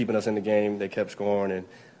know, keeping us in the game. They kept scoring, and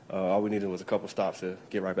all we needed was a couple stops to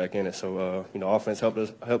get right back in it. So, you know, offense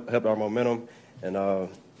helped our momentum, and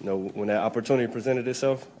you know, when that opportunity presented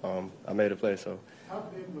itself, I made a play. So. How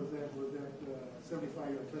big was that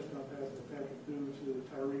 75-yard touchdown pass that Patrick threw to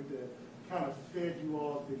Tyreek that kind of fed you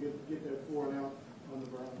off to get that 4-and-out on the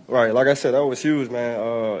Browns? Right, like I said, that was huge,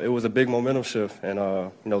 man. It was a big momentum shift, and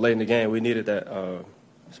you know, late in the game, we needed that,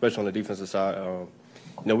 especially on the defensive side. You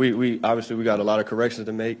know, we obviously got a lot of corrections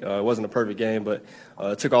to make. It wasn't a perfect game, but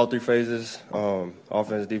it took all three phases: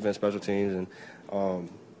 offense, defense, special teams, and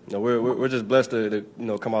you know, we're just blessed to you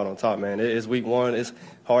know, come out on top, man. It's week one. It's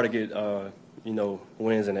hard to get you know,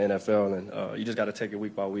 wins in the NFL, and you just got to take it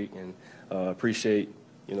week by week and appreciate,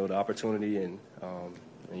 you know, the opportunity, and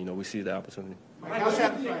you know, we see the opportunity. Mike, how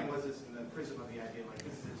satisfying was this in the prism of the idea, like,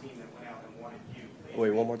 this is a team that went out and wanted you? Wait,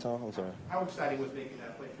 one more time? I'm sorry. How exciting was making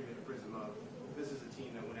that play for you in the prism of, this is a team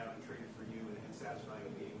that went out and traded for you, and satisfying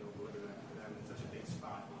and being able to deliver that for them in such a big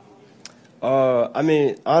spot? I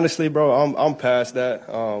mean, honestly, bro, I'm past that.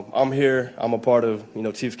 I'm here. I'm a part of, you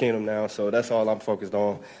know, Chiefs Kingdom now, so that's all I'm focused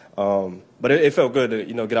on. But it felt good to,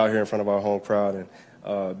 you know, get out here in front of our home crowd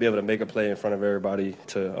and be able to make a play in front of everybody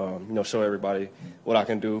to, you know, show everybody what I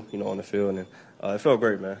can do, you know, on the field. And it felt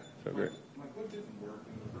great, man. It felt great. Mike, what didn't work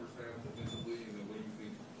in the first half defensively, and then what do you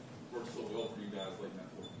think worked so well for you guys late in that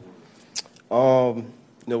fourth quarter?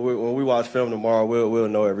 You know, when we watch film tomorrow, we'll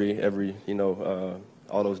know every you know,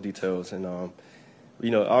 all those details. And you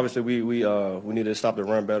know, obviously we need to stop the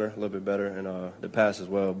run better, a little bit better, and the pass as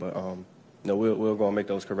well. But you know, we'll go and make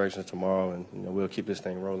those corrections tomorrow, and you know, we'll keep this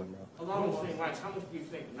thing rolling, bro. Along the same lines, how much do you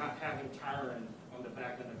think not having Tyron on the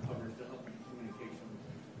back end of coverage to help you communication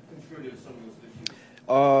contributed to some of those issues?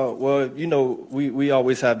 Well, you know, we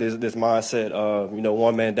always have this mindset of, you know,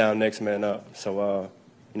 one man down, next man up. So,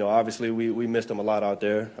 you know, obviously we missed them a lot out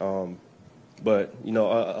there. But, you know,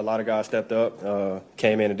 a lot of guys stepped up,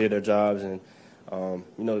 came in and did their jobs. And, you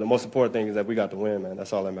know, the most important thing is that we got the win, man.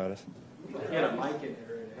 That's all that matters. He had a mic in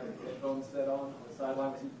there and had a headphones set on the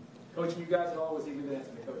sideline. Was he coaching you guys at all, or was he leaving that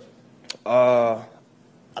to the coaches?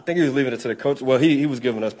 I think he was leaving it to the coach. Well, he was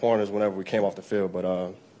giving us pointers whenever we came off the field, but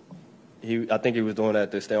I think he was doing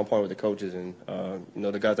that to stay on point with the coaches and, you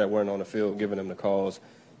know, the guys that weren't on the field, giving them the calls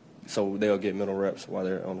so they'll get mental reps while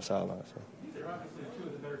they're on the sideline. So. These are obviously two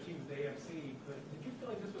of the better teams in the AFC, but did you feel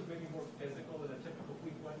like this was maybe more physical than a typical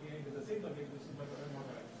week one game? Because it seemed like it was more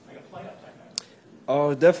like a playoff type game.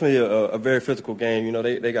 Oh, definitely a very physical game. You know,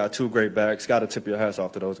 they got two great backs. Got to tip your hats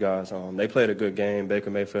off to those guys. They played a good game.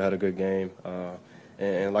 Baker Mayfield had a good game.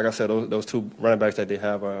 And like I said, those two running backs that they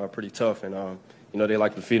have are pretty tough. And, you know, they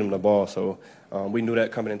like to feed them the ball. So we knew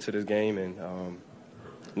that coming into this game. And,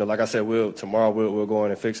 you know, like I said, tomorrow we'll go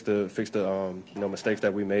in and fix the you know, mistakes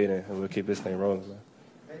that we made, and we'll keep this thing rolling.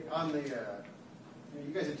 Hey, on the,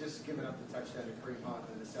 you guys had just given up the touchdown to Kareem Hunt,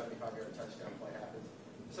 and the 75-yard touchdown play happens.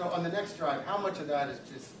 So on the next drive, how much of that is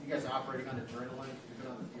just you guys operating on adrenaline? You've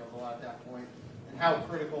been on the field a lot at that point. And how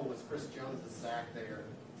critical was Chris Jones' sack there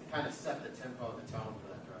to kind of set the tempo, the tone for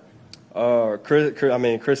that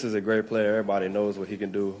drive? Chris is a great player. Everybody knows what he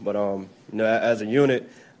can do. But, you know, as a unit,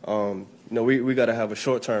 you we got to have a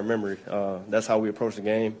short-term memory. That's how we approach the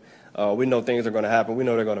game. We know things are going to happen. We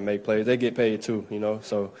know they're going to make plays. They get paid too,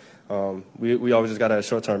 So we always just got to have a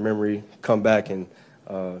short-term memory, come back, and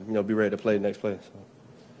be ready to play the next play.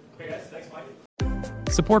 So. Okay, guys, thanks, Mike.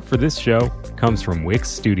 Support for this show comes from Wix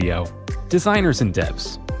Studio. Designers and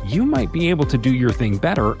devs, you might be able to do your thing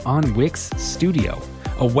better on Wix Studio,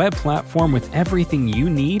 a web platform with everything you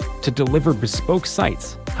need to deliver bespoke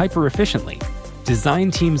sites hyper-efficiently.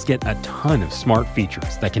 Design teams get a ton of smart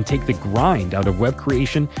features that can take the grind out of web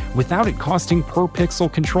creation without it costing per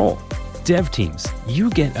pixel control. Dev teams, you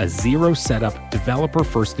get a zero setup,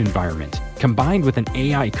 developer-first environment combined with an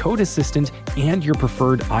AI code assistant and your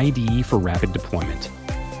preferred IDE for rapid deployment.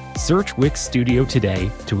 Search Wix Studio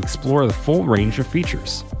today to explore the full range of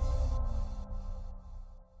features.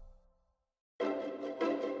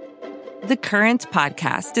 The Current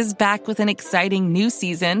podcast is back with an exciting new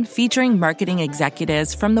season featuring marketing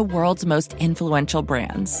executives from the world's most influential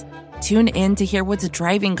brands. Tune in to hear what's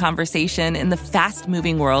driving conversation in the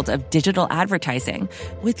fast-moving world of digital advertising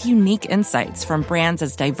with unique insights from brands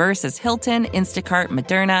as diverse as Hilton, Instacart,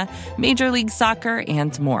 Moderna, Major League Soccer,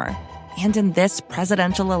 and more. And in this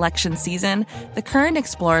presidential election season, The Current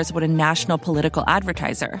explores what a national political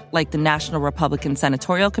advertiser, like the National Republican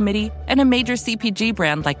Senatorial Committee, and a major CPG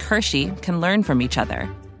brand like Hershey can learn from each other.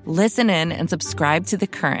 Listen in and subscribe to The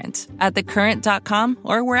Current at thecurrent.com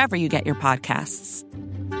or wherever you get your podcasts.